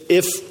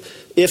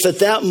 if at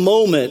that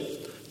moment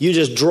you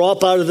just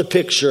drop out of the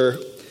picture,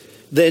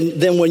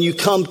 then when you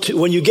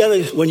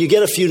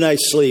get a few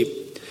nights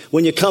sleep,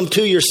 when you come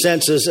to your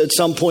senses at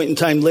some point in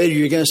time later,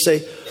 you're going to say,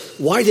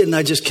 why didn't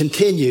I just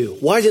continue?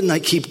 Why didn't I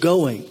keep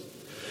going?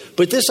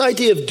 But this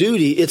idea of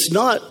duty, it's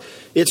not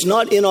It's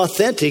not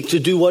inauthentic to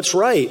do what's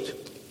right.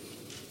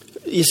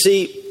 You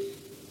see,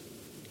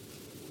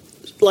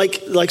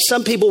 like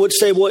some people would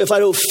say, well, if I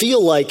don't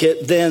feel like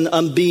it, then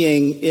I'm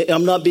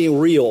not being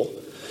real.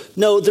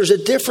 No, there's a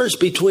difference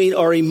between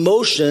our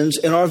emotions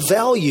and our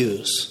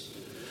values.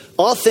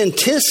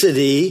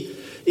 Authenticity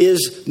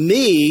is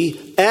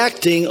me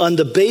acting on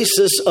the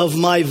basis of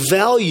my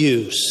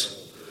values,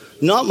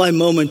 not my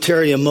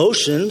momentary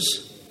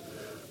emotions.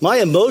 My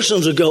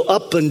emotions will go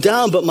up and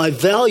down, but my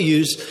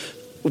values,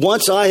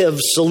 once I have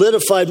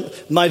solidified,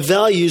 my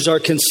values are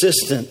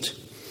consistent.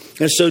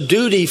 And so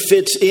duty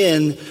fits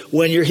in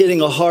when you're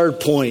hitting a hard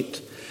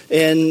point.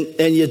 And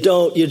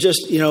you're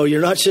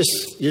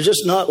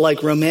just not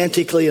like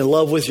romantically in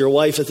love with your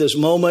wife at this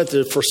moment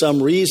for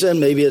some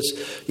reason. Maybe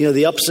it's,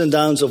 the ups and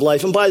downs of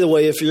life. And by the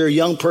way, if you're a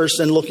young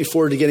person looking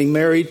forward to getting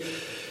married,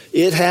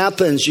 it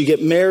happens. You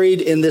get married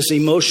in this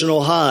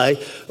emotional high.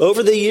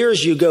 Over the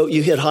years, you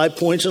hit high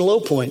points and low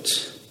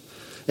points.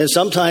 And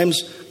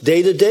sometimes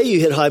day to day,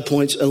 you hit high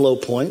points and low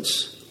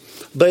points.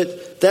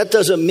 But that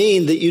doesn't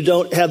mean that you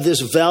don't have this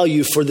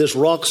value for this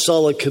rock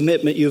solid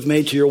commitment you've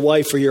made to your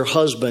wife or your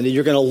husband, and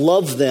you're going to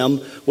love them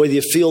whether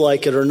you feel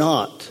like it or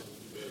not.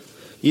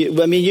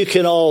 You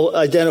can all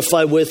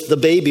identify with the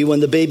baby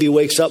when the baby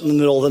wakes up in the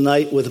middle of the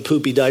night with a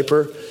poopy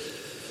diaper.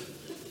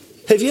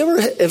 Have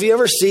you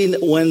ever seen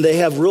when they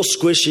have real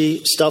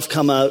squishy stuff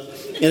come out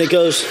and it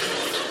goes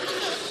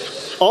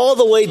all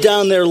the way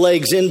down their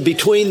legs in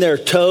between their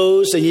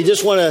toes, and you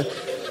just want to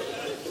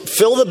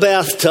fill the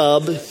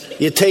bathtub?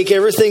 You take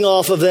everything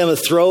off of them and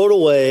throw it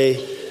away.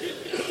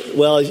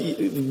 Well,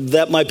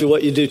 that might be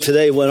what you do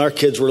today. When our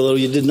kids were little,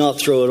 you did not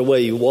throw it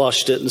away. You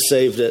washed it and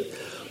saved it.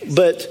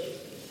 But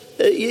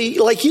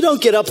you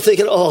don't get up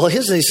thinking, oh,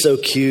 isn't he so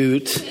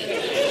cute?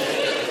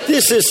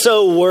 This is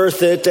so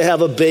worth it to have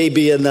a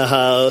baby in the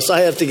house. I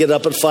have to get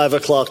up at 5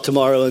 o'clock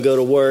tomorrow and go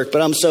to work,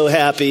 but I'm so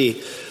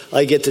happy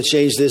I get to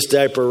change this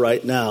diaper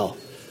right now.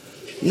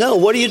 No,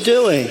 what are you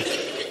doing?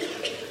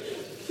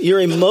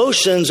 Your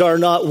emotions are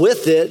not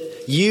with it.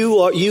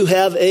 You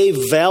have a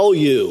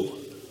value.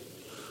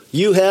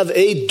 You have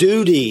a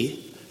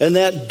duty, and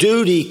that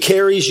duty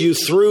carries you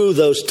through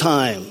those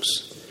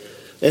times.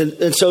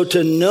 And so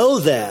to know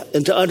that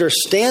and to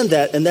understand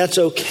that, and that's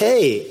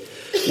okay,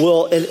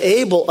 will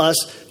enable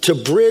us to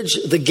bridge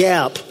the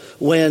gap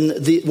when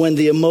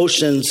the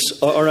emotions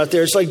are not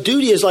there. It's like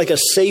duty is like a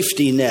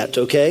safety net,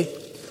 okay?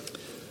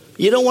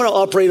 You don't want to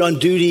operate on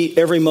duty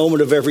every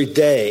moment of every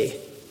day.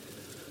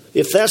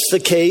 If that's the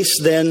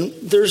case, then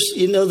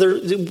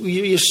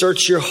you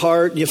search your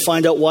heart and you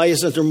find out, why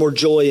isn't there more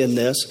joy in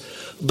this?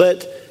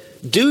 But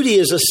duty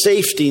is a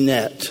safety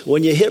net.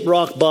 When you hit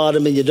rock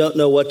bottom and you don't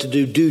know what to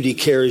do, duty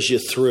carries you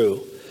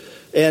through.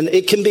 And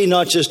it can be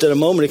not just at a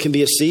moment, it can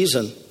be a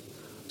season.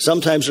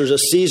 Sometimes there's a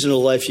season of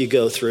life you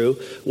go through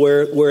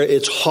where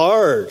it's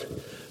hard,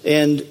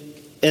 and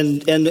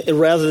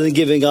rather than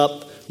giving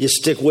up, you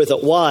stick with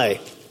it. Why?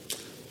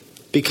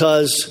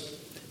 Because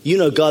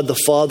God the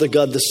Father,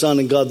 God the Son,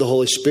 and God the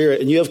Holy Spirit,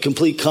 and you have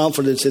complete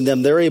confidence in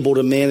them. They're able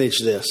to manage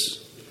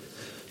this,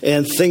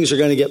 and things are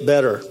going to get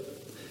better.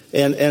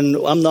 And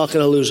I'm not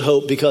going to lose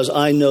hope because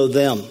I know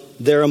them.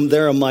 They're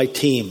on my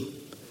team,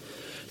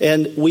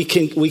 and we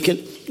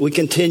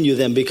continue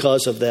them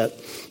because of that.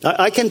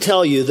 I can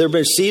tell you there have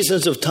been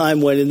seasons of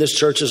time when in this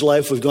church's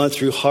life we've gone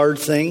through hard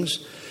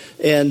things,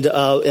 and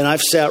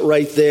I've sat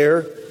right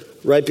there,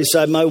 right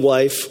beside my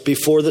wife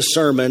before the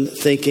sermon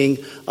thinking,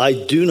 I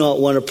do not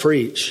want to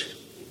preach.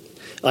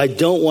 I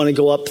don't want to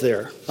go up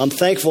there. I'm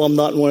thankful I'm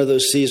not in one of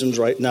those seasons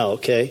right now,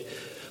 okay?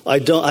 I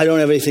don't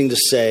have anything to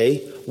say.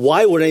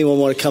 Why would anyone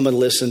want to come and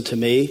listen to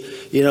me?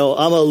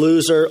 I'm a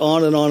loser,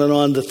 on and on and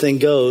on the thing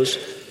goes.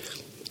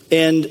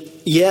 And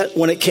yet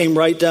when it came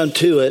right down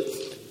to it,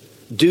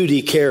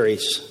 duty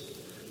carries.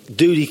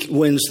 Duty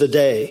wins the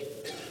day.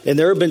 And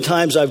there have been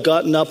times I've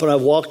gotten up and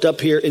I've walked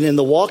up here, and in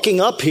the walking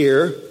up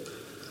here,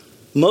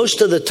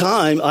 most of the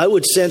time, I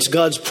would sense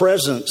God's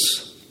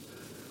presence.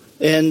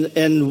 And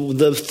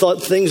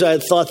the things I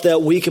had thought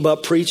that week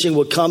about preaching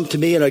would come to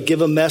me, and I'd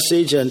give a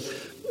message, and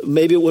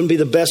maybe it wouldn't be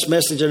the best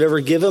message I'd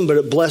ever given, but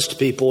it blessed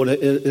people and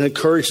it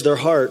encouraged their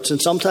hearts.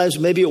 And sometimes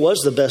maybe it was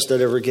the best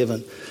I'd ever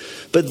given.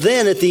 But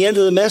then at the end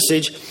of the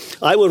message,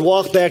 I would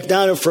walk back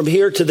down, and from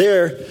here to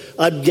there,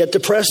 I'd get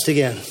depressed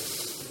again.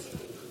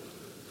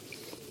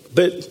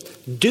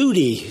 But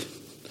duty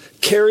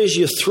carries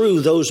you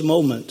through those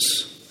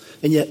moments.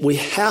 And yet we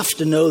have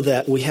to know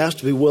that. We have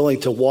to be willing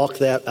to walk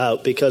that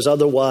out, because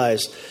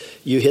otherwise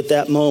you hit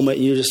that moment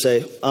and you just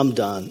say, I'm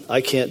done.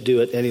 I can't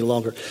do it any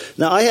longer.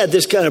 Now, I had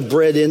this kind of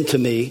bred into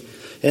me,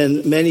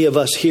 and many of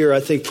us here, I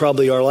think,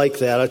 probably are like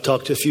that. I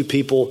talked to a few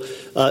people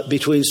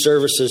between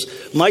services.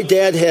 My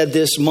dad had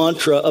this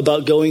mantra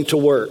about going to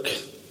work,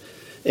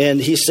 and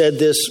he said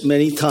this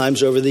many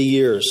times over the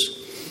years.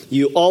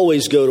 You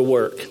always go to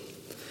work.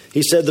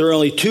 He said there are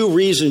only 2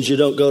 reasons you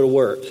don't go to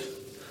work.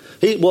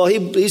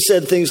 He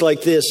said things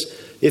like this: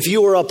 if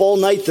you were up all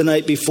night the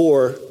night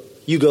before,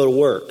 you go to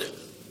work.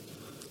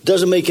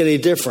 Doesn't make any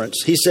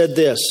difference. He said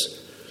this: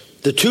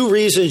 The two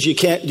reasons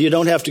you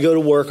don't have to go to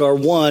work are,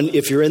 one,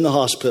 if you're in the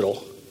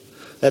hospital.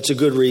 That's a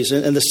good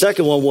reason. And the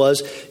second one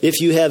was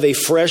if you have a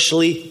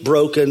freshly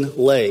broken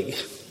leg.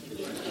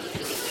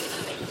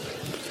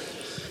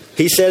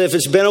 He said if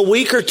it's been a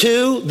week or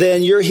two,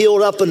 then you're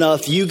healed up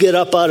enough, you get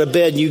up out of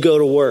bed and you go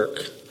to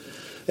work.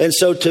 And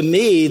so to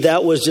me,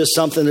 that was just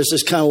something that's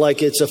just kind of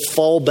like it's a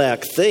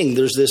fallback thing.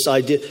 There's this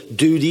idea,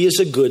 duty is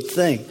a good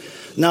thing.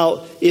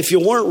 Now, if you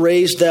weren't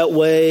raised that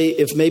way,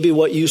 if maybe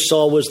what you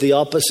saw was the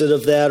opposite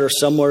of that or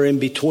somewhere in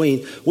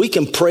between, we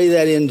can pray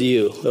that into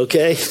you,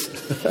 okay?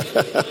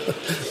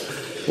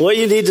 What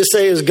you need to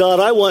say is, God,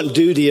 I want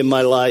duty in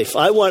my life.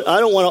 I don't want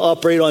to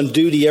operate on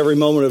duty every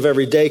moment of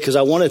every day because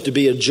I want it to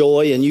be a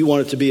joy and you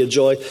want it to be a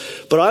joy.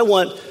 But I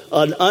want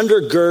an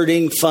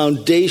undergirding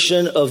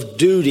foundation of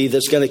duty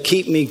that's going to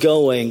keep me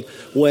going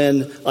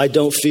when I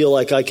don't feel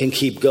like I can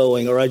keep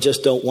going or I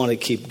just don't want to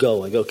keep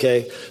going,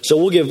 okay?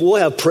 So we'll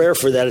have prayer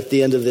for that at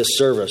the end of this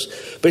service.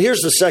 But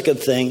here's the second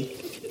thing,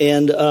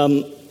 and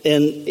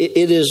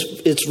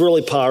it's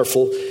really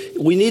powerful.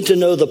 We need to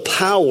know the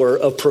power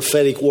of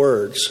prophetic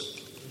words.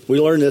 We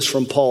learned this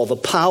from Paul, the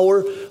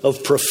power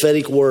of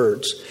prophetic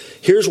words.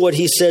 Here's what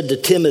he said to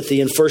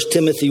Timothy in 1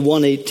 Timothy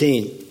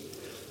 1:18.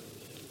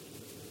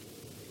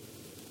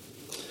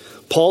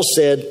 Paul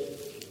said,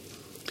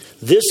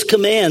 this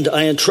command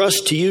I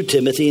entrust to you,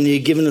 Timothy, and he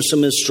had given him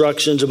some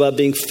instructions about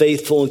being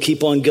faithful and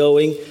keep on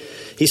going.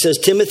 He says,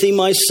 Timothy,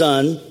 my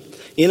son,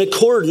 in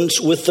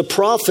accordance with the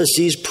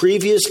prophecies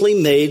previously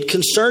made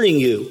concerning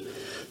you,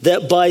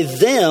 that by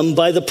them,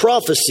 by the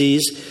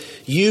prophecies,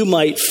 you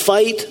might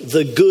fight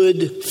the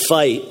good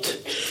fight.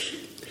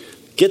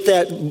 Get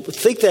that?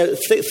 Think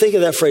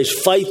of that phrase,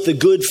 fight the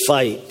good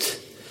fight.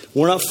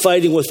 We're not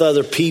fighting with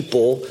other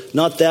people,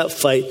 not that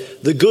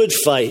fight. The good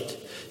fight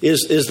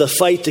is the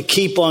fight to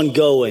keep on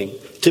going,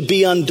 to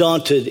be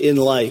undaunted in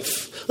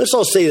life. Let's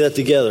all say that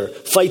together.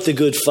 Fight the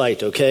good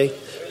fight, okay?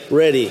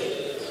 Ready.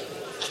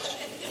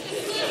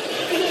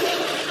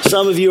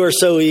 Some of you are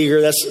so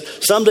eager.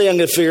 Someday I'm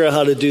going to figure out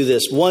how to do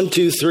this. 1,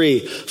 2, 3.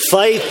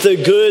 Fight the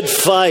good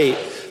fight.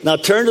 Now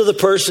turn to the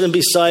person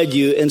beside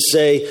you and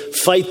say,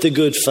 fight the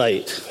good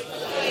fight.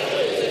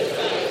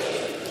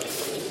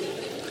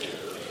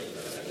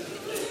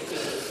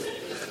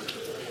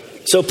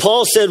 So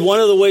Paul said one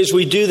of the ways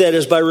we do that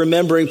is by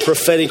remembering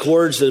prophetic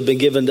words that have been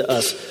given to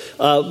us.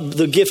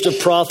 The gift of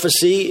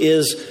prophecy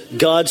is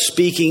God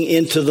speaking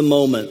into the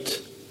moment.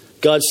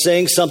 God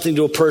saying something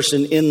to a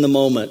person in the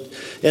moment.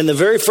 And the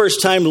very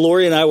first time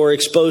Lori and I were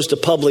exposed to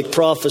public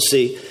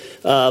prophecy,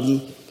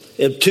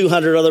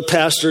 200 other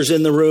pastors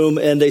in the room,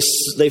 and they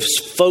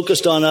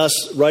focused on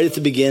us right at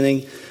the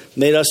beginning,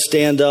 made us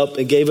stand up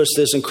and gave us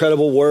this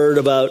incredible word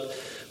about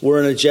we're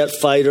in a jet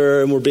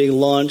fighter and we're being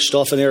launched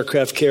off an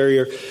aircraft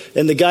carrier.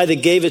 And the guy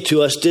that gave it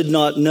to us did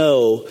not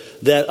know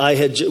that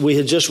we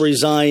had just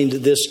resigned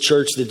this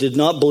church that did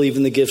not believe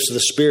in the gifts of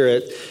the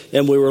Spirit.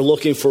 And we were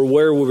looking for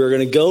where we were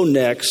going to go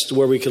next,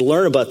 where we could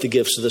learn about the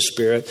gifts of the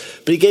Spirit.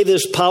 But he gave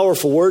this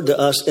powerful word to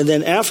us. And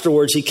then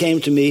afterwards he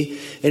came to me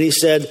and he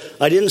said,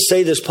 I didn't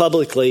say this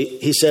publicly.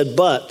 He said,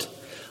 but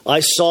I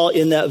saw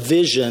in that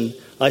vision,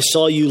 I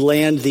saw you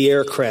land the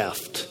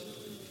aircraft.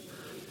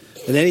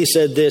 And then he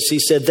said this, he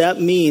said,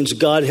 that means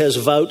God has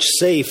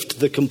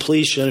vouchsafed the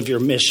completion of your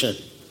mission.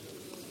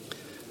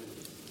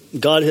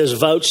 God has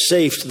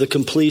vouchsafed the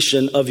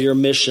completion of your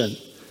mission.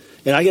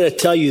 And I got to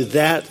tell you,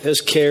 that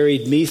has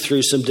carried me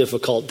through some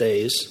difficult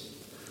days.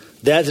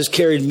 That has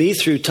carried me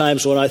through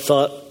times when I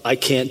thought, I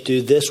can't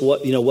do this.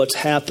 What's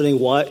happening?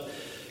 What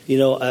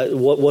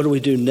do we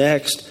do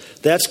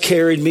next? That's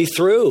carried me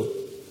through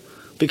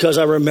because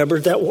I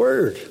remembered that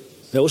word.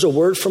 That was a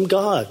word from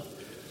God.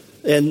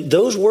 And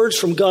those words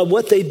from God,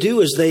 what they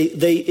do is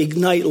they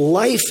ignite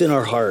life in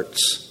our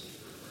hearts.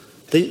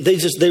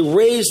 They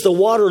raise the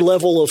water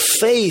level of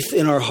faith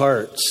in our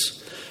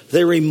hearts.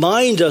 They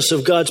remind us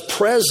of God's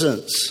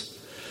presence.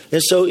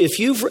 And so if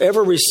you've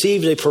ever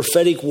received a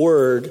prophetic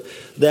word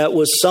that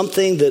was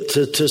something that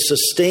to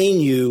sustain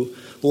you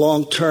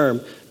long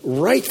term,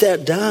 write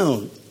that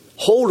down.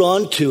 Hold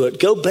on to it.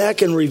 Go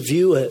back and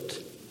review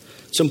it.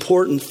 It's an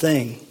important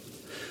thing.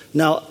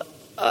 Now,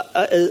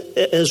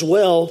 as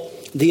well,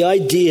 the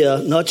idea,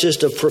 not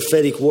just of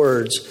prophetic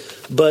words,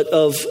 but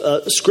of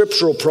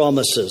scriptural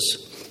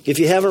promises. If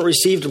you haven't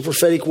received a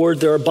prophetic word,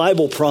 there are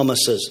Bible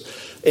promises.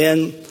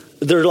 And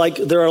there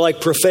are like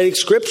prophetic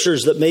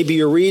scriptures that maybe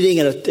you're reading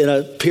in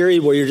a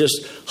period where you're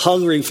just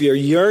hungry, you're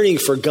yearning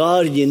for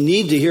God, and you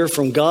need to hear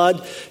from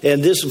God.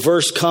 And this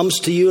verse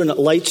comes to you and it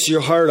lights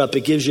your heart up.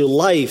 It gives you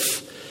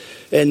life.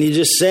 And you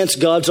just sense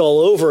God's all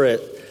over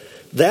it.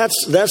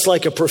 That's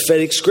like a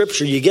prophetic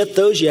scripture. You get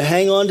those, you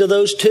hang on to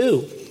those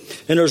too.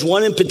 And there's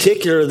one in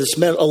particular that's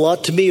meant a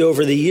lot to me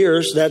over the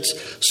years. That's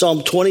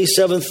Psalm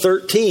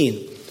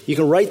 27:13. You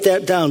can write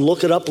that down,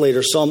 look it up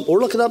later. Or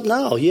look it up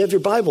now. You have your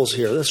Bibles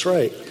here. That's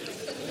right.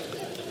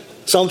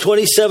 Psalm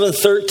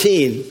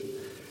 27:13.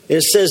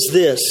 It says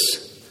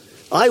this,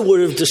 I would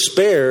have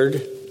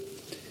despaired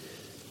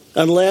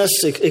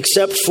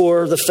except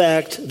for the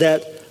fact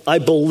that I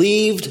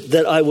believed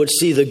that I would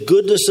see the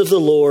goodness of the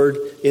Lord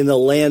in the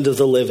land of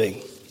the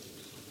living.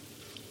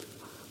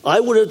 I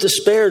would have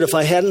despaired if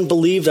I hadn't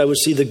believed I would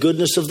see the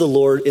goodness of the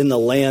Lord in the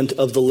land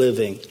of the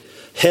living.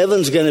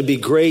 Heaven's going to be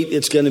great.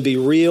 It's going to be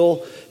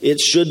real. It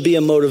should be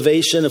a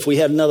motivation. If we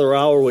had another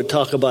hour, we'd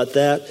talk about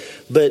that.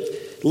 But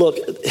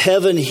look,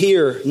 heaven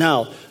here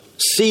now,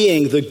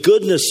 seeing the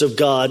goodness of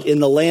God in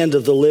the land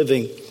of the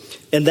living.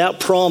 And that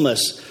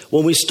promise,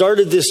 when we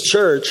started this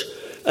church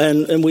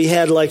and we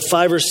had like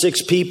 5 or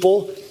 6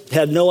 people,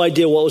 had no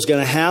idea what was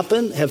going to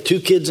happen, have 2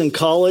 kids in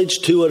college,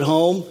 2 at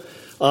home.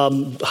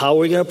 How are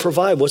we going to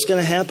provide? What's going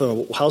to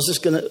happen?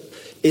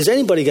 Is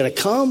anybody going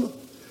to come?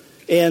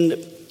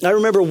 And I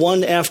remember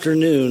one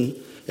afternoon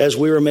as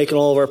we were making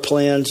all of our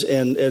plans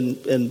and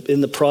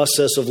in the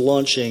process of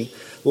launching,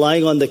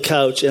 lying on the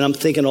couch, and I'm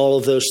thinking all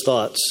of those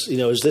thoughts.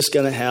 Is this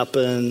going to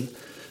happen?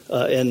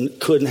 And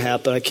couldn't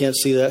happen. I can't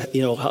see that.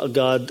 How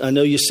God, I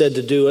know you said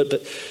to do it.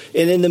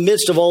 And in the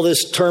midst of all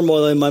this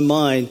turmoil in my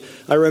mind,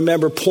 I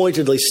remember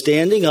pointedly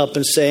standing up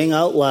and saying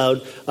out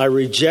loud, I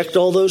reject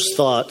all those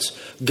thoughts.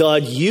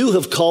 God, you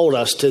have called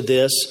us to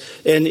this,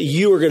 and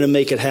you are going to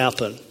make it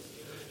happen.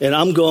 And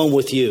I'm going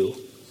with you.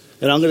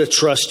 And I'm going to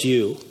trust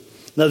you.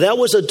 Now, that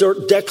was a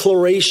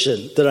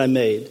declaration that I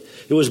made.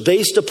 It was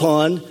based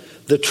upon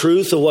the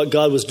truth of what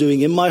God was doing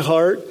in my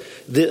heart.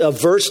 A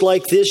verse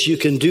like this, you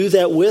can do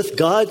that with.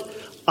 God,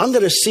 I'm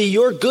going to see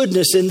your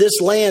goodness in this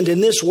land,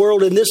 in this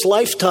world, in this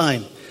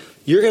lifetime.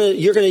 You're going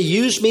to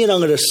use me, and I'm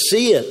going to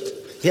see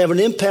it. You have an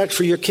impact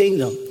for your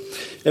kingdom.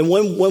 And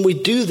when we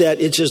do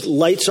that, it just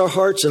lights our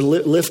hearts and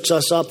lifts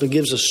us up and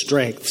gives us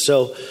strength.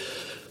 So,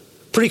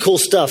 pretty cool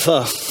stuff,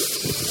 huh?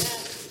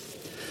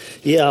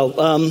 Yeah.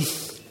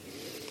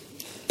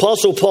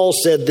 Apostle Paul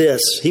said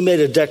this. He made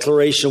a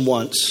declaration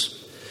once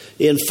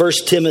in 2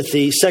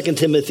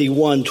 Timothy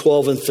 1,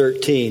 12 and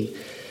 13.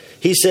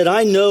 He said,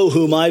 I know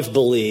whom I've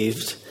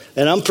believed,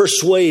 and I'm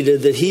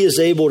persuaded that he is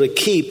able to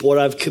keep what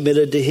I've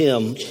committed to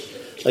him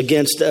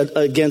against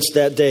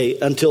that day,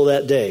 until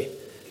that day.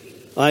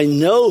 I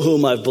know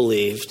whom I've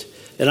believed,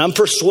 and I'm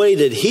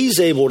persuaded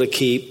he's able to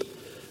keep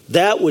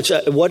that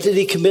what did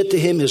he commit to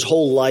him? His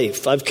whole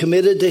life. I've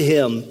committed to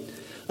him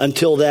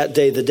until that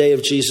day, the day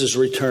of Jesus'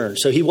 return.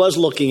 So he was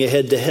looking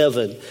ahead to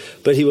heaven,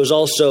 but he was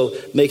also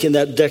making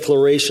that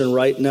declaration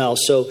right now.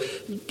 So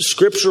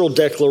scriptural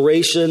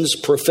declarations,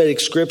 prophetic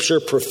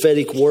scripture,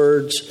 prophetic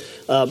words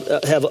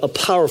have a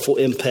powerful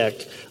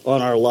impact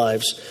on our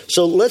lives.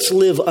 So let's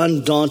live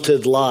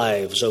undaunted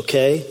lives,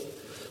 okay?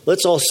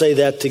 Let's all say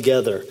that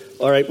together.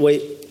 All right,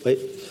 wait.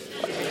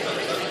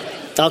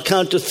 I'll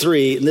count to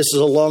 3, and this is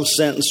a long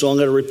sentence, so I'm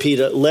going to repeat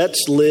it.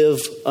 Let's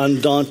live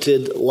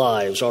undaunted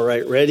lives. All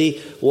right, ready?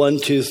 1,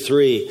 2,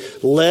 3.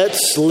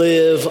 Let's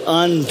live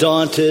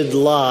undaunted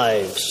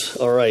lives.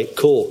 All right,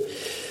 cool.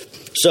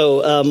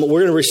 So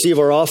we're going to receive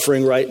our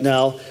offering right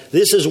now.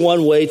 This is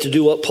one way to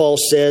do what Paul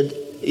said.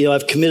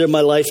 I've committed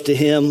my life to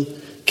him,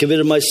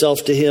 committed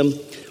myself to him.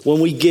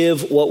 When we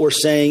give, what we're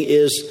saying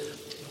is,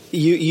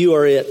 you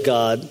are it,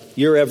 God.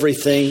 You're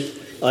everything.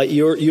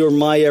 You're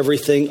my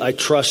everything. I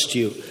trust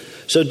you.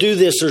 So do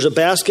this. There's a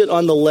basket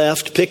on the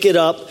left. Pick it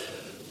up.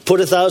 Put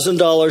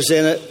 $1,000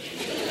 in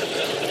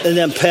it. And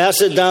then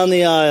pass it down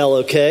the aisle,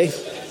 okay?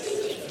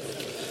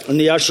 And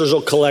the ushers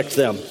will collect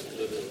them.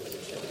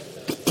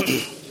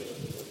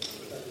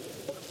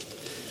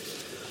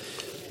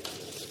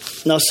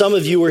 Now, some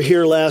of you were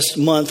here last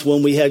month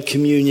when we had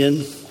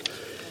communion.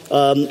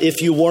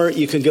 If you weren't,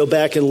 you can go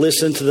back and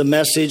listen to the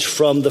message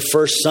from the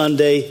first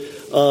Sunday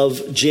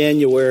of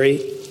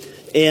January.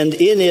 And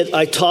in it,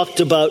 I talked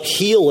about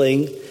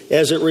healing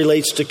as it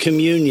relates to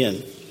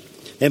communion,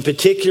 and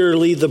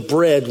particularly the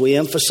bread. We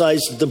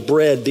emphasized the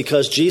bread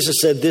because Jesus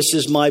said, this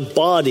is my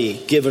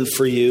body given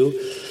for you.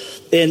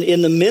 And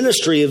in the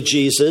ministry of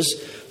Jesus,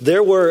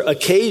 there were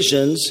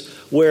occasions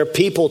where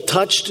people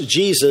touched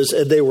Jesus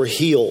and they were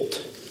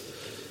healed.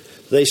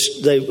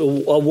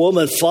 A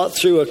woman fought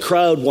through a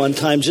crowd one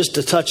time just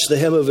to touch the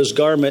hem of his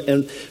garment,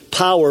 and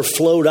power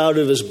flowed out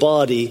of his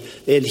body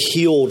and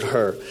healed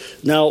her.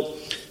 Now,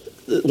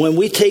 when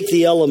we take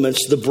the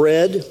elements, the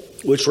bread,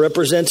 which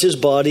represents his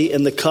body,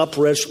 and the cup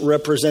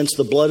represents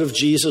the blood of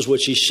Jesus,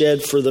 which he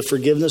shed for the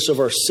forgiveness of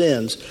our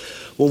sins.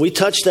 When we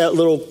touch that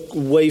little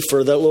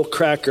wafer, that little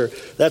cracker,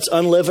 that's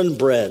unleavened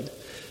bread.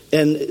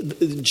 And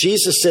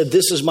Jesus said,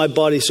 this is my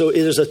body. So it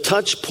is a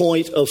touch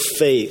point of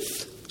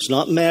faith. It's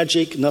not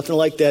magic, nothing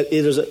like that.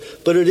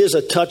 But it is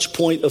a touch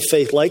point of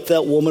faith, like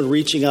that woman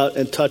reaching out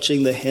and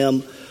touching the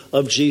hem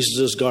of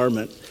Jesus'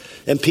 garment.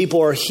 And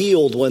people are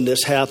healed when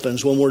this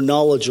happens, when we're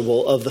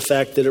knowledgeable of the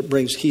fact that it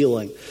brings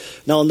healing.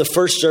 Now, in the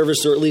first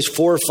service, there were at least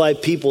 4 or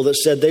 5 people that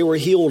said they were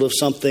healed of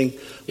something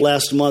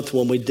last month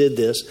when we did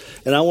this.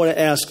 And I want to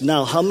ask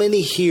now, how many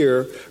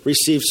here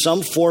received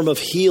some form of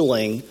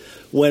healing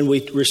when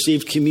we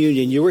received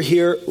communion? You were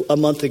here a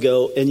month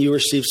ago and you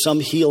received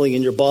some healing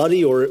in your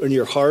body or in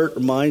your heart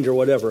or mind or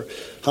whatever.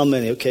 How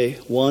many? Okay,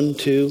 1,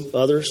 2,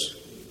 others?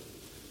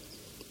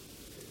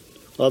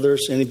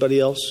 Others? Anybody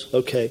else?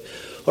 Okay.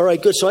 All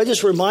right, good. So I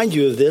just remind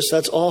you of this.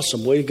 That's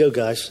awesome. Way to go,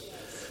 guys.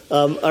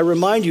 I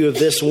remind you of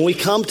this. When we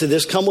come to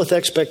this, come with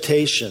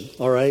expectation,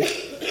 all right?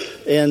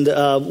 And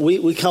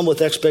we come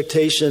with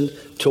expectation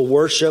to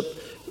worship,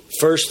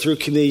 first through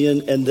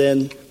communion and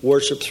then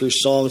worship through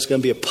song. It's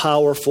going to be a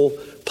powerful,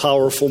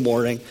 powerful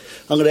morning.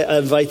 I'm going to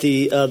invite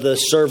the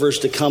servers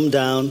to come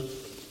down.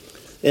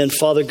 And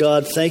Father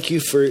God, thank you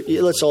for,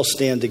 let's all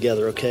stand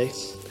together, okay?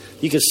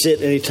 You can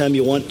sit anytime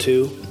you want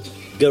to.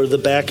 Go to the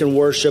back and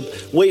worship.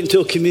 Wait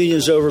until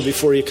communion's over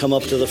before you come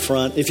up to the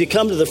front. If you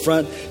come to the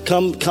front,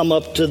 come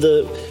up to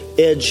the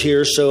edge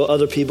here so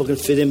other people can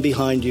fit in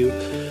behind you.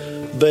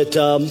 But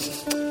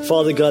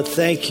Father God,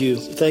 thank you.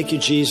 Thank you,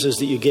 Jesus,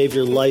 that you gave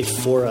your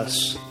life for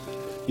us.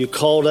 You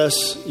called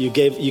us. You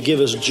give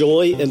us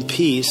joy and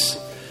peace.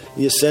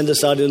 You send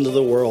us out into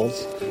the world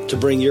to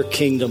bring your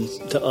kingdom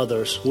to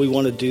others. We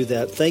want to do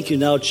that. Thank you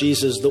now,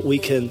 Jesus, that we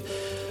can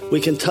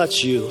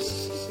touch you.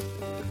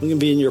 We can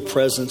be in your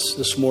presence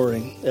this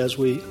morning as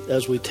we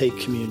take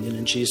communion.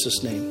 In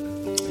Jesus'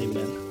 name,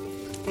 amen.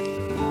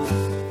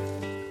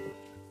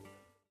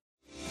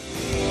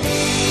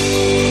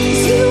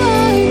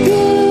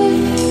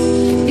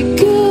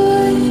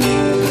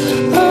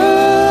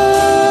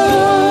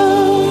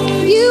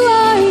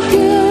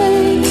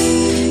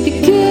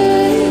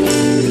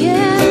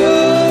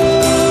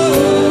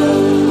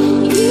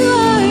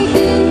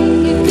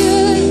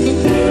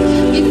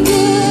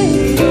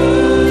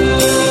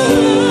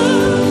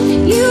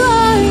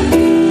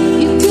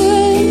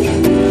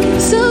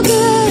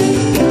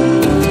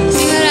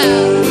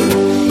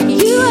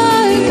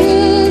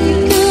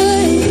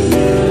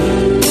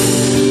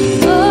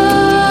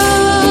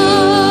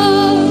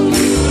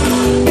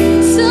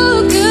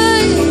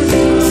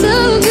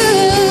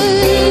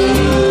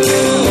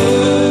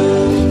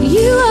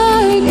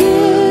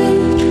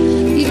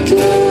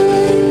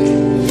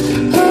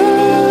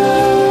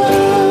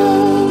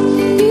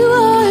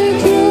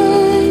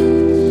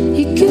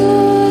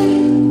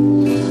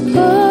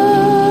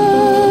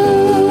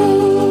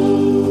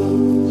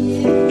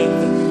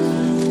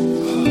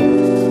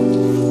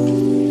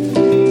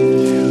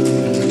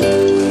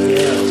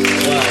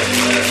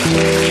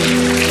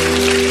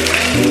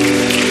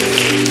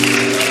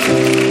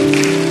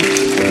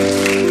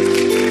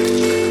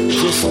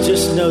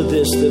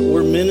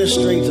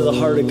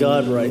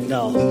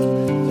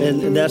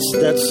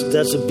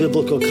 That's a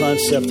biblical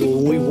concept.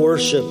 When we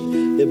worship,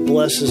 it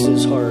blesses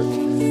his heart.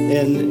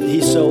 And he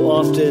so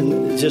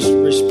often just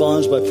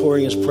responds by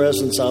pouring his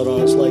presence out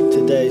on us like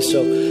today.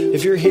 So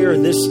if you're here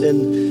and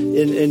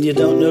you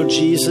don't know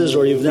Jesus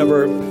or you've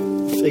never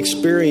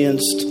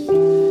experienced,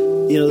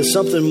 there's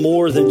something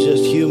more than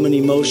just human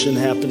emotion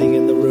happening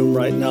in the room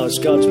right now. It's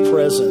God's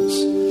presence.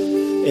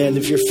 And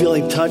if you're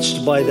feeling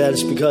touched by that,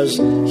 it's because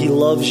he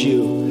loves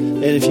you.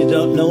 And if you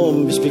don't know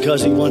him, it's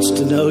because he wants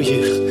to know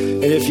you.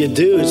 And if you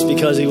do, it's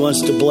because he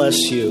wants to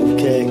bless you,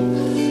 okay?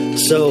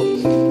 So,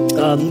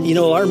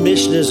 our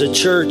mission as a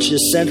church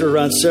is centered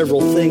around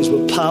several things,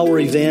 but power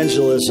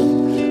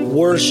evangelism,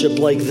 worship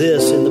like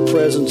this in the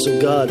presence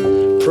of God,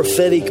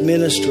 prophetic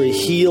ministry,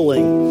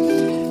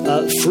 healing,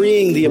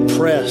 freeing the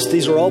oppressed.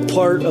 These are all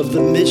part of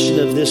the mission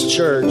of this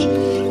church,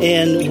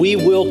 and we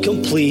will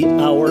complete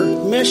our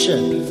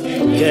mission,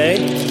 okay?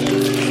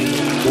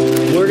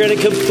 We're going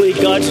to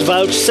complete. God's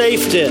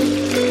vouchsafed it.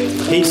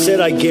 He said,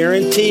 I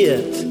guarantee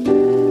it.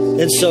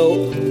 And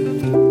so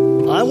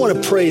I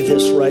want to pray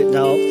this right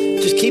now.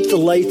 Just keep the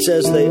lights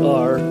as they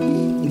are.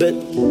 But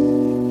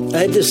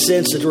I had this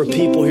sense that there were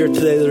people here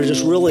today that are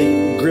just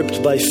really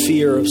gripped by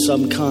fear of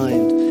some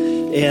kind.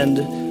 And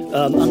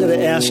I'm going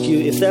to ask you,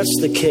 if that's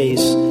the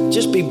case,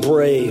 just be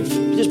brave.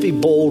 Just be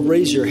bold.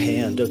 Raise your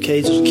hand,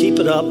 okay? Just keep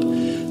it up.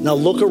 Now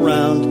look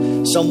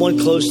around. Someone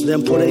close to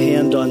them, put a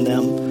hand on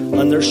them,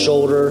 on their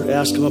shoulder.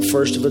 Ask them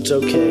first if it's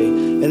okay.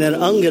 And then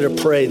I'm going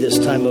to pray this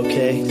time,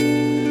 okay?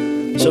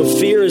 So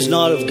fear is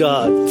not of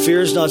God.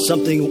 Fear is not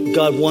something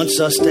God wants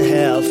us to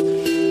have.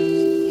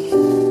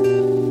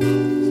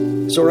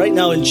 So right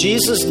now, in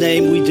Jesus'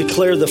 name, we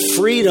declare the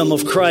freedom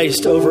of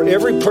Christ over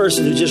every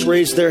person who just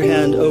raised their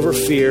hand over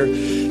fear.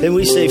 And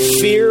we say,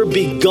 fear,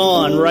 be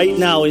gone right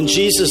now. In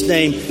Jesus'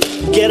 name,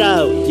 get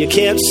out. You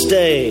can't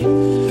stay.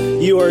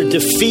 You are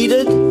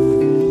defeated.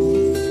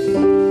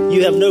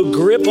 You have no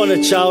grip on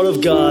a child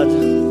of God.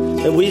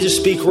 And we just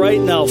speak right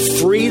now,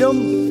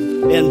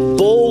 freedom and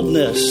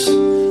boldness,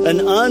 an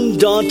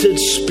undaunted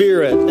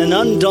spirit, an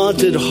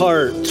undaunted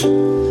heart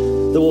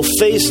that will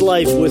face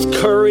life with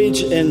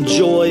courage and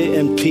joy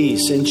and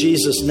peace. In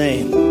Jesus'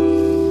 name,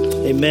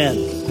 amen.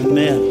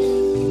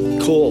 Amen.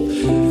 Cool.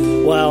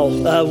 Wow.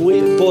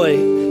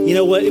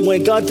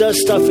 When God does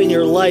stuff in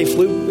your life,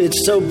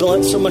 it's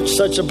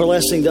such a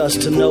blessing to us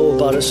to know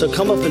about it. So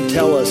come up and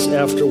tell us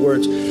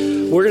afterwards.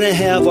 We're going to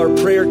have our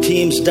prayer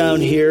teams down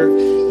here.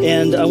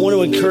 And I want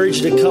to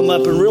encourage you to come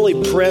up and really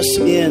press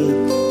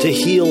in to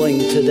healing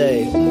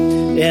today.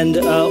 And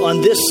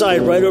on this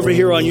side, right over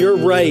here on your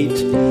right,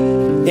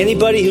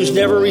 anybody who's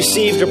never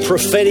received a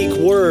prophetic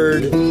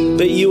word,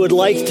 but you would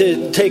like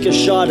to take a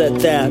shot at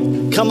that,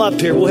 come up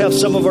here. We'll have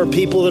some of our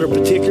people that are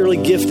particularly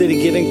gifted at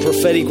giving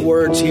prophetic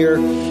words here.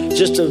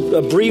 Just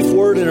a brief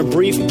word and a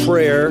brief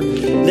prayer.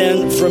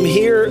 Then from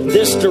here,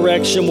 this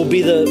direction will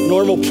be the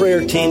normal prayer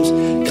teams.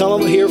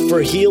 Come up here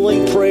for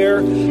healing prayer,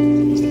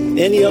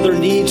 any other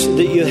needs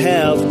that you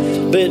have.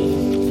 But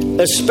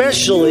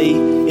especially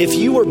if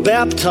you were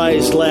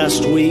baptized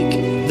last week,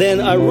 then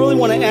I really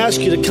want to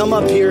ask you to come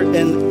up here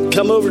and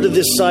come over to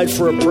this side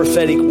for a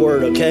prophetic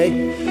word,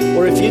 okay?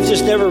 Or if you've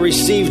just never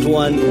received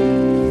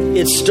one,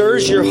 it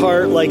stirs your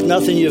heart like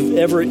nothing you've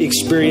ever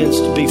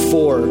experienced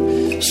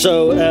before.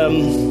 So,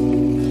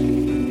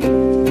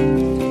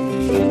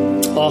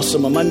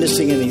 awesome. Am I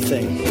missing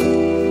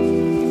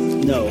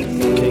anything? No.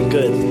 Okay,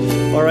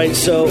 good. All right,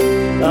 so,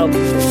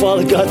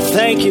 Father God,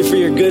 thank you for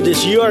your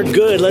goodness. You are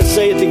good. Let's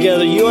say it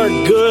together. You are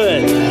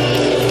good.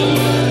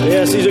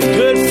 Yes, He's a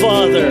good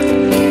Father.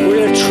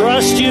 We're going to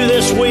trust you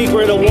this week.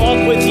 We're going to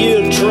walk with you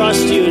and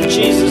trust you in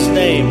Jesus'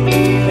 name.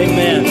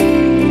 Amen.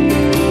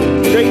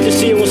 Great to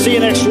see you. We'll see you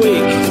next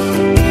week.